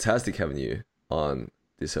been fantastic having you on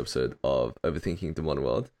this episode of Overthinking the Modern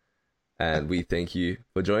World. And we thank you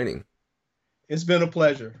for joining. It's been a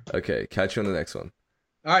pleasure. Okay. Catch you on the next one.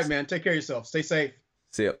 All right, man. Take care of yourself. Stay safe.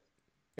 See ya.